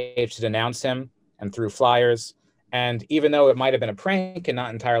the stage to denounce him and threw flyers. And even though it might have been a prank and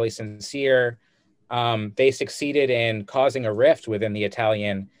not entirely sincere, they succeeded in causing a rift within the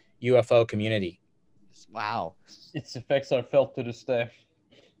Italian UFO community. Wow. Its effects are felt to this day.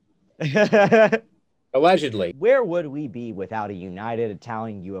 Allegedly. Where would we be without a united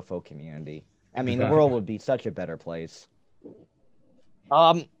Italian UFO community? I mean, the world would be such a better place.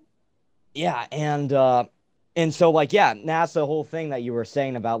 Um, yeah, and so like, yeah, that's the whole thing that you were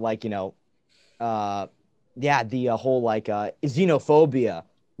saying about like, uh yeah, the whole like xenophobia,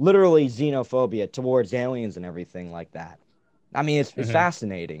 literally xenophobia towards aliens and everything like that. I mean, it's Mhm.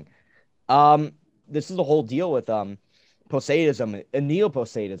 fascinating. Um, this is the whole deal with Posadism and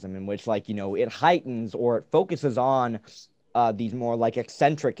neo-Posadism, in which like, it heightens or it focuses on these more like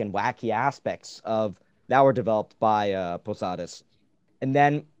eccentric and wacky aspects of that were developed by Posadis. And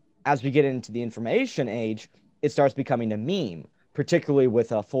then as we get into the information age, it starts becoming a meme, particularly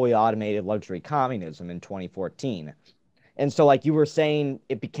with a fully automated luxury communism in 2014. And so, like you were saying,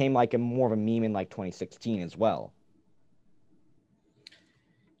 it became like a more of a meme in like 2016 as well.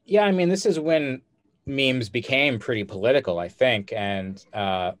 Yeah, I mean, this is when memes became pretty political, I think, and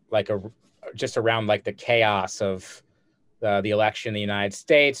like just around like the chaos of the election in the United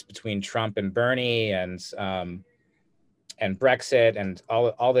States between Trump and Bernie, and Brexit, and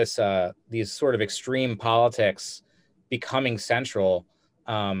all this these sort of extreme politics becoming central.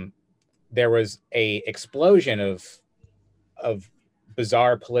 Um, there was a explosion of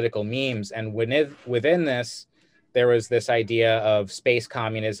bizarre political memes, and within this, there was this idea of space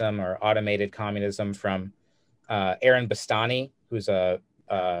communism or automated communism from Aaron Bastani, who's a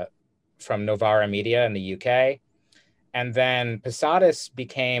from Novara Media in the UK. And then Posadis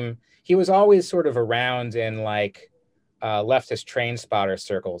became, he was always sort of around in like leftist train spotter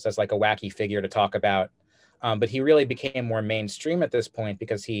circles as like a wacky figure to talk about. But he really became more mainstream at this point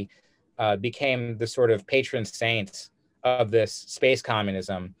because he became the sort of patron saint of this space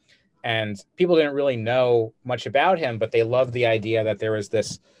communism. And people didn't really know much about him, but they loved the idea that there was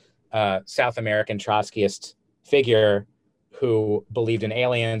this South American Trotskyist figure who believed in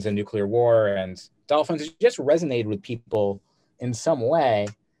aliens and nuclear war and dolphins. It just resonated with people in some way.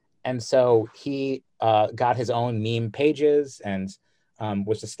 And so he got his own meme pages and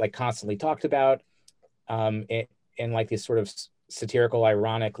was just like constantly talked about in like these sort of satirical,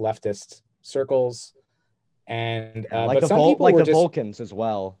 ironic leftist circles. And Yeah, but some people like were the just Vulcans as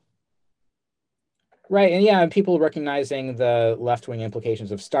well. right, and yeah, and people recognizing the left wing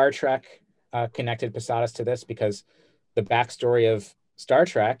implications of Star Trek connected Posadas to this because the backstory of Star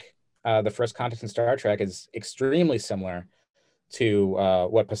Trek, the first contact in Star Trek, is extremely similar to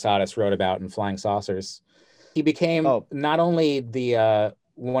what Posadas wrote about in Flying Saucers. He became Oh, not only the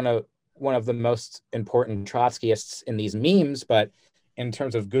one of the most important Trotskyists in these memes, but in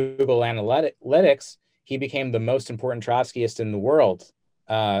terms of Google Analytics, he became the most important Trotskyist in the world.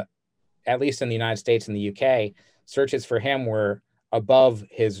 At least in the United States and the UK, searches for him were above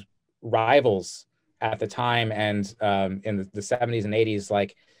his rivals at the time. And in the 70s and 80s,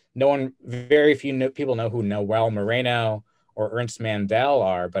 like no one, very few people know who Noel Moreno or Ernst Mandel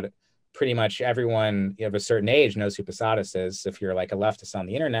are, but pretty much everyone of a certain age knows who Posadas is if you're like a leftist on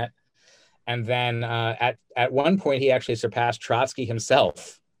the internet. And then at one point, he actually surpassed Trotsky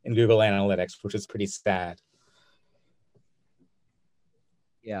himself in Google Analytics, which is pretty sad.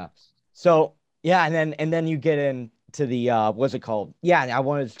 yeah. So yeah, and then you get in to the what's it called? Yeah, and I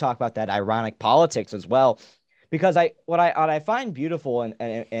wanted to talk about that ironic politics as well, because what I find beautiful and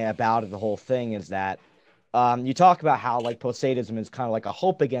about the whole thing is that you talk about how like Posadism is kind of like a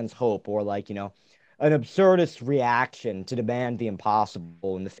hope against hope, or like an absurdist reaction to demand the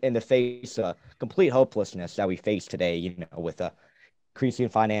impossible in the face of complete hopelessness that we face today. With a increasing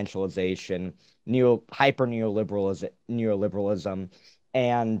financialization, neoliberalism,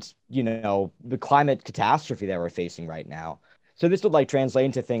 and the climate catastrophe that we're facing right now. So this would like translate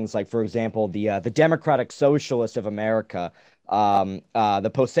into things like, for example, the Democratic Socialists of America,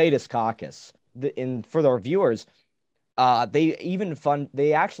 the Posadist Caucus. For our viewers,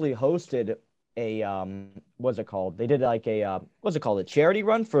 they actually hosted a what's it called? They did like a what's it called? A charity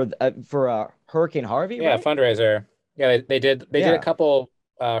run for Hurricane Harvey, Yeah, right? fundraiser. Yeah, they did a Yeah. couple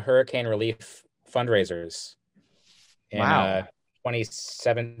hurricane relief fundraisers in Wow.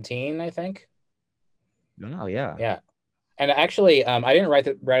 2017, I think. Oh yeah. Yeah. And actually, I didn't write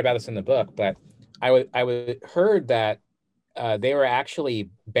about this in the book, but I heard that they were actually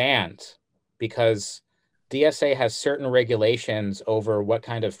banned because DSA has certain regulations over what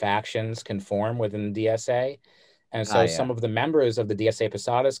kind of factions can form within the DSA, and Ah so yeah. some of the members of the DSA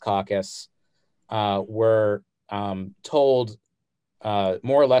Posadas caucus were told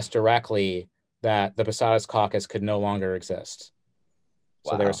more or less directly that the Posadas caucus could no longer exist.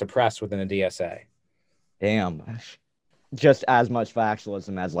 So they were Wow. suppressed within the DSA. Damn. Just as much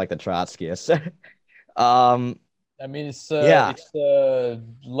factualism as like the Trotskyists. um. I mean, Yeah. it's the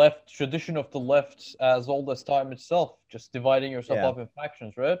left tradition of the left as old as time itself, just dividing yourself Yeah. up in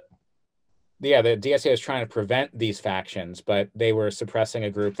factions, right? Yeah, the DSA was trying to prevent these factions, but they were suppressing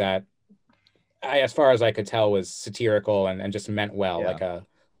a group that, as far as I could tell, was satirical and just meant well, Yeah. like a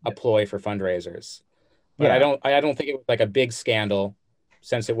Yeah. ploy for fundraisers. But Yeah. I don't think it was like a big scandal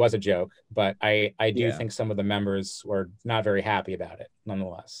since it was a joke. But I do Yeah. think some of the members were not very happy about it,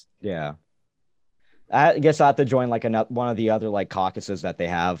 nonetheless. Yeah. I guess I have to join like one of the other like caucuses that they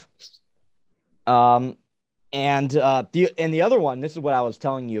have. Um. And the other one, this is what I was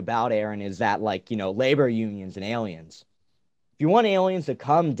telling you about, Aaron, is that like labor unions and aliens. If you want aliens to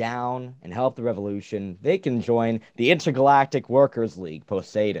come down and help the revolution, they can join the Intergalactic Workers League,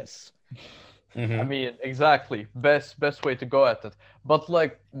 Posadis. I Mm-hmm. mean, exactly. Best way to go at it. But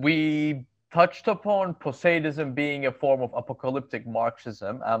like we touched upon Posadism being a form of apocalyptic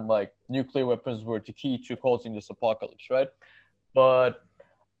Marxism, and like nuclear weapons were the key to causing this apocalypse, right? But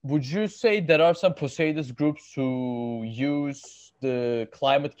would you say there are some Posadist groups who use the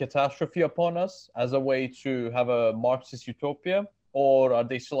climate catastrophe upon us as a way to have a Marxist utopia, or are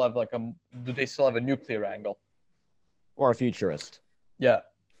they still have like a do they still have a nuclear angle? Or a futurist. Yeah,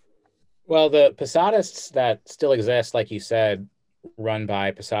 Well, the Posadists that still exist, like you said, run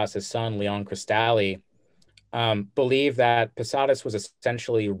by Posadis' son, Leon Cristalli, believe that Posadis was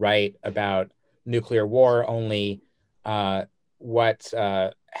essentially right about nuclear war, only what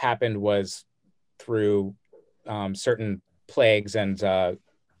happened was through certain plagues and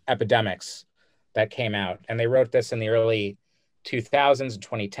epidemics that came out. And they wrote this in the early 2000s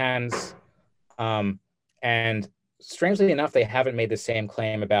and 2010s. And strangely enough, they haven't made the same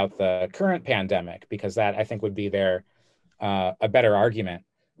claim about the current pandemic, because that I think would be their a better argument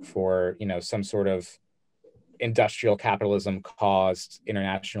for some sort of industrial capitalism caused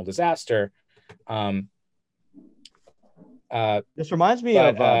international disaster. Um, This reminds me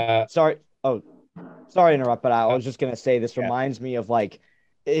but of sorry. Oh, sorry to interrupt, but I uh, was just gonna say this yeah, reminds me of like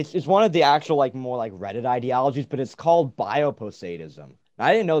it's one of the actual like more like Reddit ideologies, but it's called bioposadism.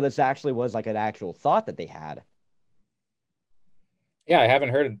 I didn't know this actually was like an actual thought that they had. yeah, I haven't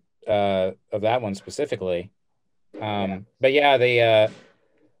heard of that one specifically. Yeah. But yeah, the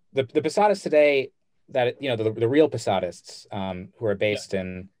Posadists today, that the real Posadists, who are yeah, based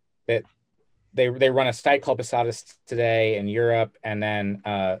in that they run a site called Posadists today in Europe, and then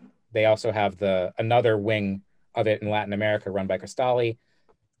they also have the another wing of it in Latin America run by Cristalli.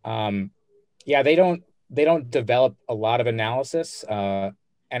 Um, yeah, they don't develop a lot of analysis, and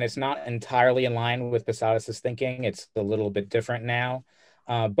it's not entirely in line with Posadis' thinking. It's a little bit different now,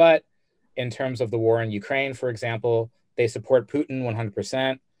 but in terms of the war in Ukraine, for example, they support Putin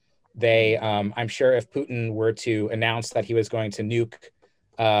 100%. I'm sure if Putin were to announce that he was going to nuke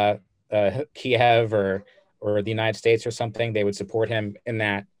uh, Kiev or the United States or something, they would support him in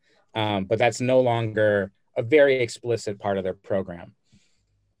that. But that's no longer a very explicit part of their program.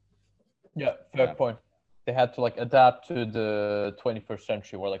 yeah. Fair Yeah. point. They had to like adapt to the 21st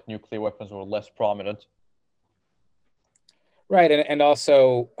century where like nuclear weapons were less prominent. Right, and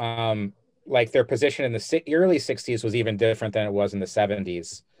also like their position in the early '60s was even different than it was in the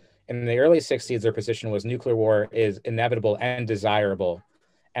 '70s. In the early 60s, their position was nuclear war is inevitable and desirable.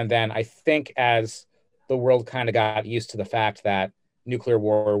 And then I think as the world kind of got used to the fact that nuclear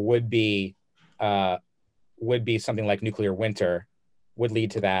war uh, would be something like nuclear winter, would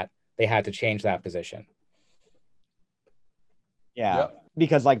lead to that, they had to change that position. Yeah, Yep.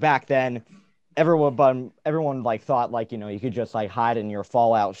 because like back then, everyone like thought like you could just like hide in your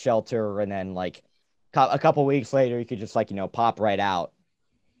fallout shelter and then like a couple weeks later you could just like pop right out.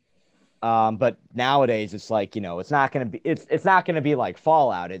 But nowadays it's like it's not gonna be like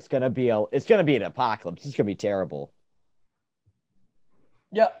Fallout. It's gonna be an apocalypse. It's gonna be terrible.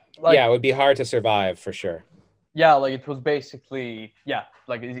 Yeah, Yeah, like it would be hard to survive for sure. yeah, like it was basically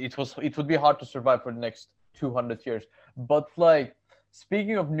like it would be hard to survive for the next 200 years. But like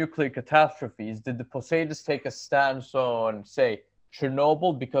speaking of nuclear catastrophes, did the Posadis take a stance on say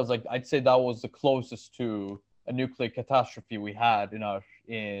Chernobyl? Because like I'd say that was the closest to a nuclear catastrophe we had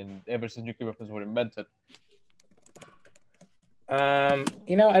in ever since nuclear weapons were invented. I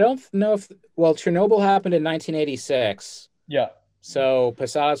don't know if well, Chernobyl happened in 1986, Yeah. so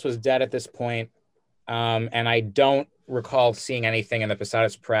Posadas was dead at this point. And I don't recall seeing anything in the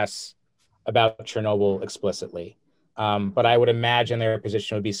Posadas press about Chernobyl explicitly. But I would imagine their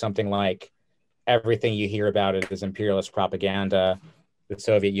position would be something like everything you hear about it is imperialist propaganda. The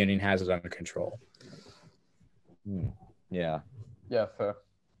Soviet Union has it under control. Yeah. Yeah, fair.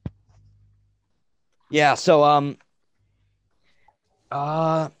 Yeah. So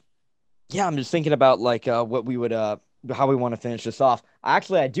uh yeah, I'm just thinking about like what we would how we want to finish this off.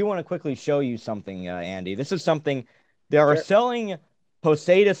 Actually, I do want to quickly show you something, Andy. This is something they are Sure. selling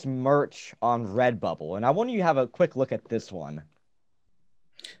Posadis merch on Redbubble, and I want you to have a quick look at this one.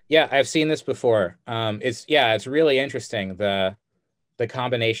 Yeah, I've seen this before. It's really interesting the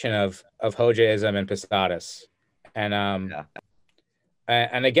combination of Hojaism and Posadas, and Yeah.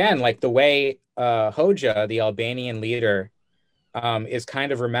 and again, like the way Hoja, the Albanian leader, is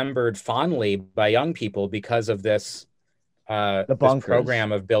kind of remembered fondly by young people because of The this bunkers.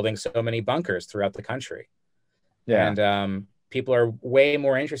 program of building so many bunkers throughout the country. Yeah. And people are way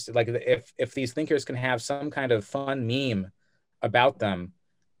more interested. Like if these thinkers can have some kind of fun meme about them,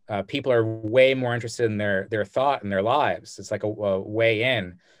 people are way more interested in their thought and their lives. It's like a way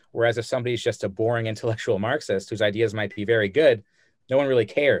in. Whereas if somebody's just a boring intellectual Marxist whose ideas might be very good, no one really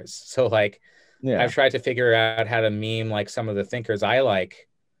cares. So like I've Yeah. tried to figure out how to meme like some of the thinkers I like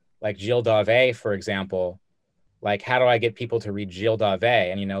Gilles Dauvet, for example. Like, how do I get people to read Gilles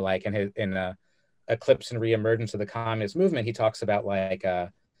Dauvet? And like in Eclipse and Reemergence of the Communist Movement, he talks about like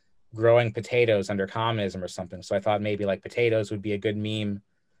growing potatoes under communism or something. So I thought maybe like potatoes would be a good meme.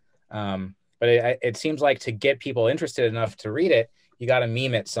 But it seems like to get people interested enough to read it, you got to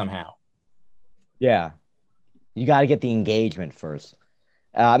meme it somehow. Yeah. You got to get the engagement first.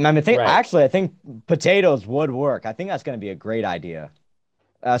 Right. I think potatoes would work. I think that's going to be a great idea.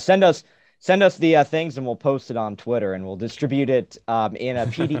 Send us the things and we'll post it on Twitter and we'll distribute it in a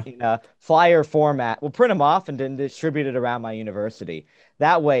PD in a flyer format. We'll print them off and then distribute it around my university.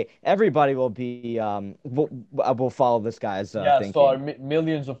 That way, everybody will follow this guy's Yeah, so our thinking.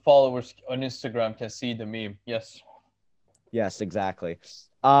 millions of followers on Instagram can see the meme. Yes. Yes, exactly.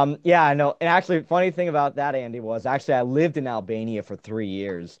 Yeah, I know. And actually, funny thing about that, Andy, was actually I lived in Albania for 3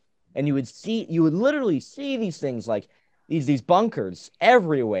 years, and you would literally see these things like these bunkers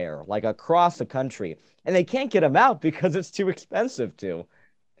everywhere, like across the country, and they can't get them out because it's too expensive to.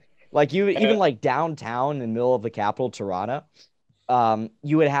 Like you, even And like downtown in the middle of the capital, Tirana,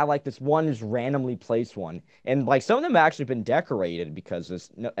 you would have like this one just randomly placed one, and like some of them have actually been decorated because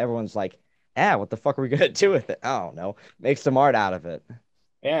everyone's like, ah, what the fuck are we gonna do with it? I don't know. Make some art out of it.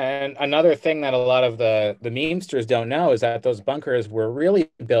 yeah, and another thing that a lot of the memesters don't know is that those bunkers were really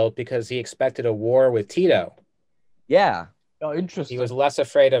built because he expected a war with Tito. Yeah, Oh, He was interesting. less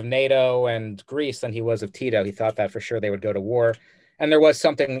afraid of NATO and Greece than he was of Tito. He thought that for sure they would go to war. And there was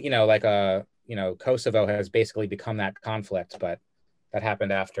something, like Kosovo has basically become that conflict, but that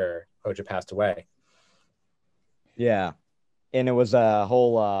happened after Hoja passed away. yeah. And it was a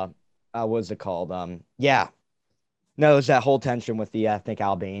whole what's it called? Yeah. No, it was that whole tension with the ethnic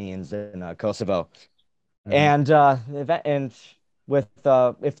Albanians in Kosovo. Mhm. And with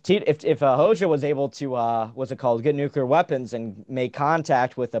if Hoxha was able to what's it called, get nuclear weapons and make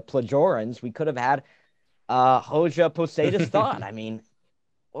contact with the Plajorans, we could have had Hoxha Poseidus thought. I mean,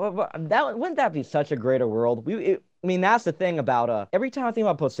 that wouldn't that be such a greater world? I mean, that's the thing about every time I think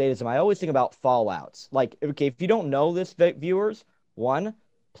about Poseidism, I always think about Fallouts. Like, okay, if you don't know this, viewers, one,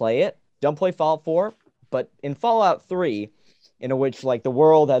 play it. Don't play Fallout 4, but in Fallout 3, in which like the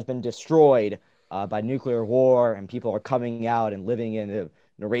world has been destroyed by nuclear war and people are coming out and living in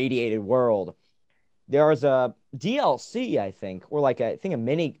an irradiated world. There's a DLC, I think, or like a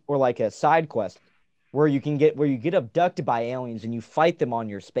mini or like a side quest where you get abducted by aliens and you fight them on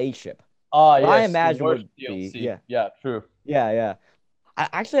your spaceship. Ah, What I yes, the imagine worst would be, DLC. yeah, Yeah, true. yeah, yeah.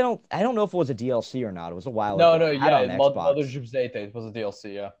 I don't know if it was a DLC or not. It was a while No, ago. no, I had it yeah, on Xbox. Mothership's Data. It was a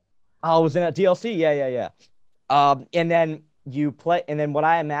DLC. Yeah. Oh, it was in a DLC. Yeah, yeah, yeah. And then you play, and then what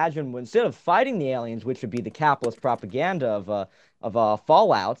I imagine, instead of fighting the aliens, which would be the capitalist propaganda of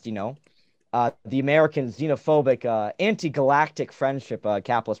Fallout, the American xenophobic, anti-galactic friendship,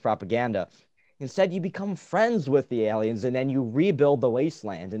 capitalist propaganda. Instead, you become friends with the aliens, and then you rebuild the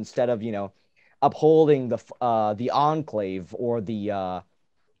wasteland instead of upholding the enclave or the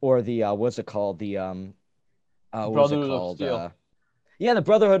what's it called what was it Brotherhood of called Steel. yeah, the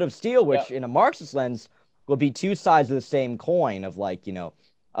Brotherhood of Steel, Yeah. which in a Marxist lens will be two sides of the same coin of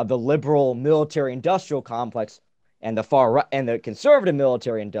of the liberal military industrial complex and the far right and the conservative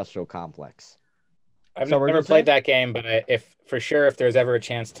military industrial complex. I've So we're never gonna played say, that game, but if for sure, if there's ever a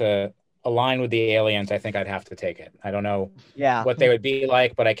chance to align with the aliens, I think I'd have to take it. I don't know yeah, what they would be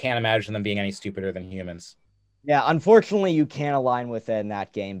like, but I can't imagine them being any stupider than humans. yeah. Unfortunately, you can't align with it in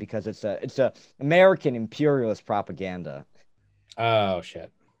that game because it's a American imperialist propaganda. Oh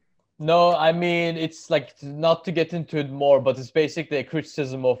shit. No, I mean it's like not to get into it more, but it's basically a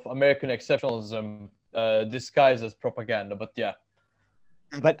criticism of American exceptionalism disguised as propaganda. But yeah,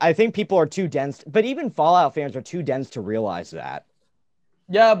 But I think people are too dense. But even Fallout fans are too dense to realize that.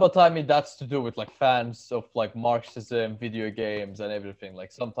 yeah, but I mean that's to do with like fans of like Marxism, video games, and everything.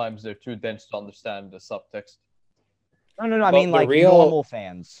 Like sometimes they're too dense to understand the subtext. No, no, no. I Well, mean like normal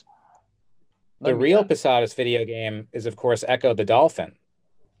fans. I the mean, real yeah, Posadist video game is of course Echo the Dolphin.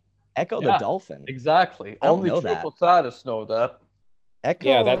 Echo the yeah, Dolphin. exactly. I don't Only know true that. Posadists know that.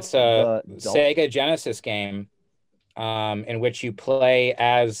 Yeah, Echo that's a the Dolphin. Sega Genesis game in which you play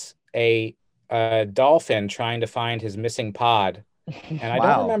as a dolphin trying to find his missing pod. And I don't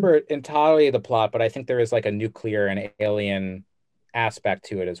Wow. remember entirely the plot, but I think there is like a nuclear and alien aspect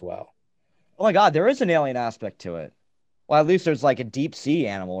to it as well. Oh my God, there is an alien aspect to it. Well, at least there's like a deep sea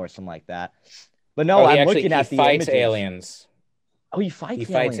animal or something like that. But no, Oh, I'm looking he at the fights images. aliens. Oh, he He fights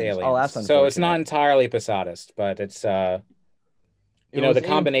fights aliens. Oh, aliens. that's So it's not unfortunate. entirely Posadist, but it's It you know, was the aimed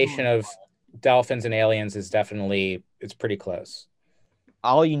combination towards. of dolphins and aliens is definitely it's pretty close.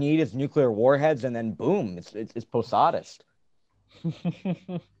 All you need is nuclear warheads, and then boom, it's Posadist.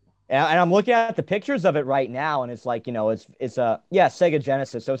 And I'm looking at the pictures of it right now, and it's like it's a yeah Sega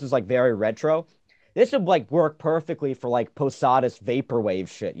Genesis, so it's just like very retro. This would like work perfectly for like Posadist vaporwave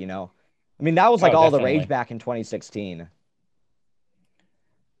shit. I mean, that was like Oh, all the rage definitely. back in 2016.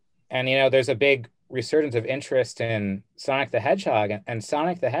 And you know, there's a big resurgence of interest in Sonic the Hedgehog, and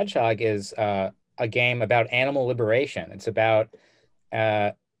Sonic the Hedgehog is a game about animal liberation. It's about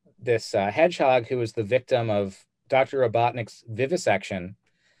uh, this hedgehog who was the victim of Dr. Robotnik's vivisection,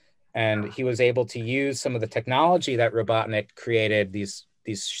 and he was able to use some of the technology that Robotnik created, these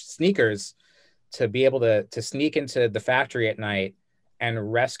sneakers, to be able to sneak into the factory at night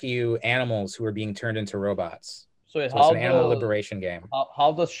and rescue animals who were being turned into robots. So So it's an animal liberation game.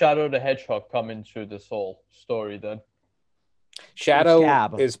 how does Shadow the Hedgehog come into this whole story then? Shadow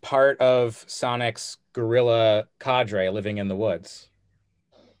Scab. is part of Sonic's gorilla cadre living in the woods.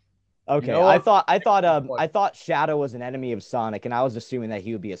 You Okay, know what? I thought Shadow was an enemy of Sonic, and I was assuming that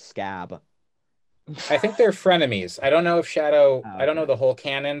he would be a scab. I think they're frenemies. I don't know if Shadow, Ah, I don't know okay. the whole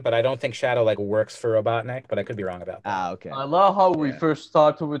canon, but I don't think Shadow like works for Robotnik, but I could be wrong about that. Ah, okay. I love how we Yeah. first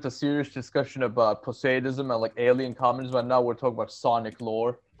started with a serious discussion about Posadism and like alien communism, and now we're talking about Sonic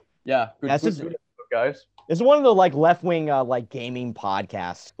lore. Yeah, Yeah, this is good guys. This is one of the like left wing like gaming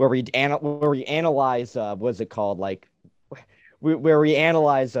podcasts where we analyze what's it called where we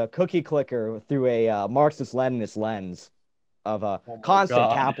analyze a cookie clicker through a Marxist Leninist lens of a Oh my constant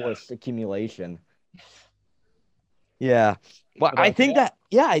God, capitalist accumulation. Yeah, well, But I think yeah. that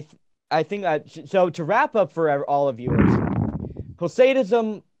yeah, I think that so to wrap up for all of viewers,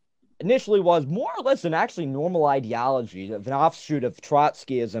 Posadism initially was more or less an actually normal ideology of an offshoot of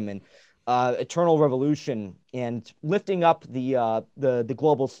Trotskyism and eternal revolution and lifting up the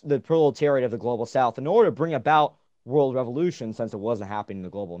proletariat of the global South in order to bring about world revolution since it wasn't happening in the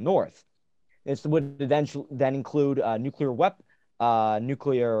global North. This would eventually then include nuclear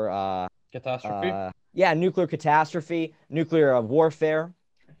Catastrophe. nuclear catastrophe, nuclear warfare,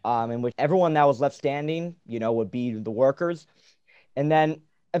 in which everyone that was left standing, would be the workers. And then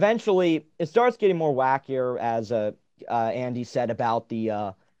eventually it starts getting more wackier, as Andy said about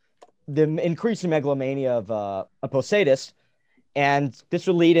the increasing megalomania of Posadist. And this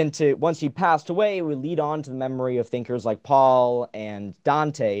would lead into, once he passed away, it would lead on to the memory of thinkers like Paul and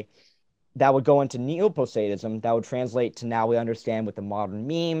Dante that would go into neo-Posadism that would translate to now we understand with the modern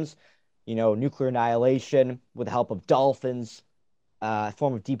memes, nuclear annihilation with the help of dolphins, a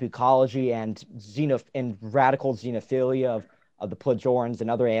form of deep ecology and radical xenophilia of the Plejorans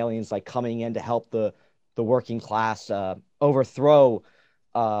and other aliens like coming in to help the working class overthrow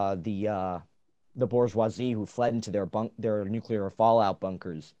the bourgeoisie who fled into their nuclear fallout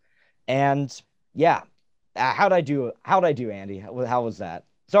bunkers. And yeah, how'd I do? How'd I do, Andy? How was that?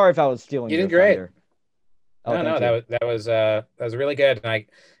 Sorry if I was stealing You your did great. thunder. Oh, No, thank no, you. that was really good. And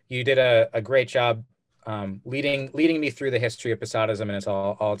you did a great job leading me through the history of Posadism and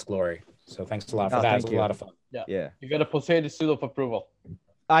all its glory. So thanks a lot for Oh, that. It thank was a you. lot of fun. Yeah. Yeah. You got a Poseidon seal of approval.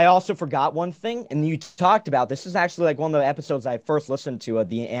 I also forgot one thing, and you talked about this. Is actually like one of the episodes I first listened to of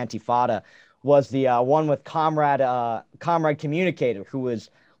the Antifada was the one with Comrade Communicator, who was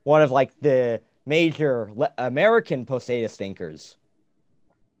one of like the major American Posadist thinkers.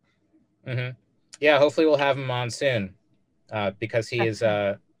 Mm-hmm. Yeah, hopefully we'll have him on soon because he is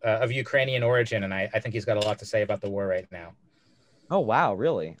of Ukrainian origin, and I think he's got a lot to say about the war right now. Oh, wow,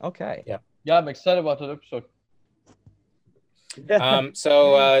 really? Okay. Yeah. Yeah, I'm excited about that episode.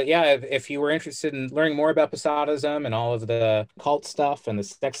 If you were interested in learning more about Posadism and all of the cult stuff and the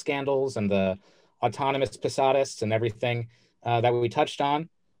sex scandals and the autonomous Posadists and everything that we touched on,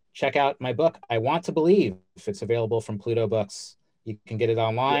 check out my book, I Want to Believe. It's available from Pluto Books. You can get it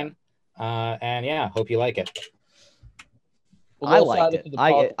online. Hope you like it. I liked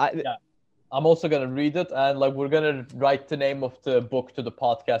it. I'm also gonna read it, and like we're gonna write the name of the book to the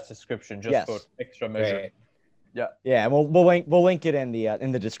podcast description just for extra measure. Great. Yeah, and we'll link it in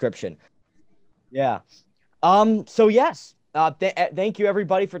the description. Yeah. So yes. Thank you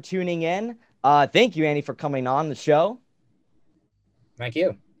everybody for tuning in. Thank you, Andy, for coming on the show. Thank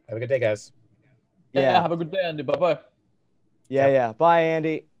you. Have a good day, guys. Yeah. Have a good day, Andy. Bye bye. Yeah. Bye,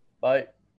 Andy. Bye.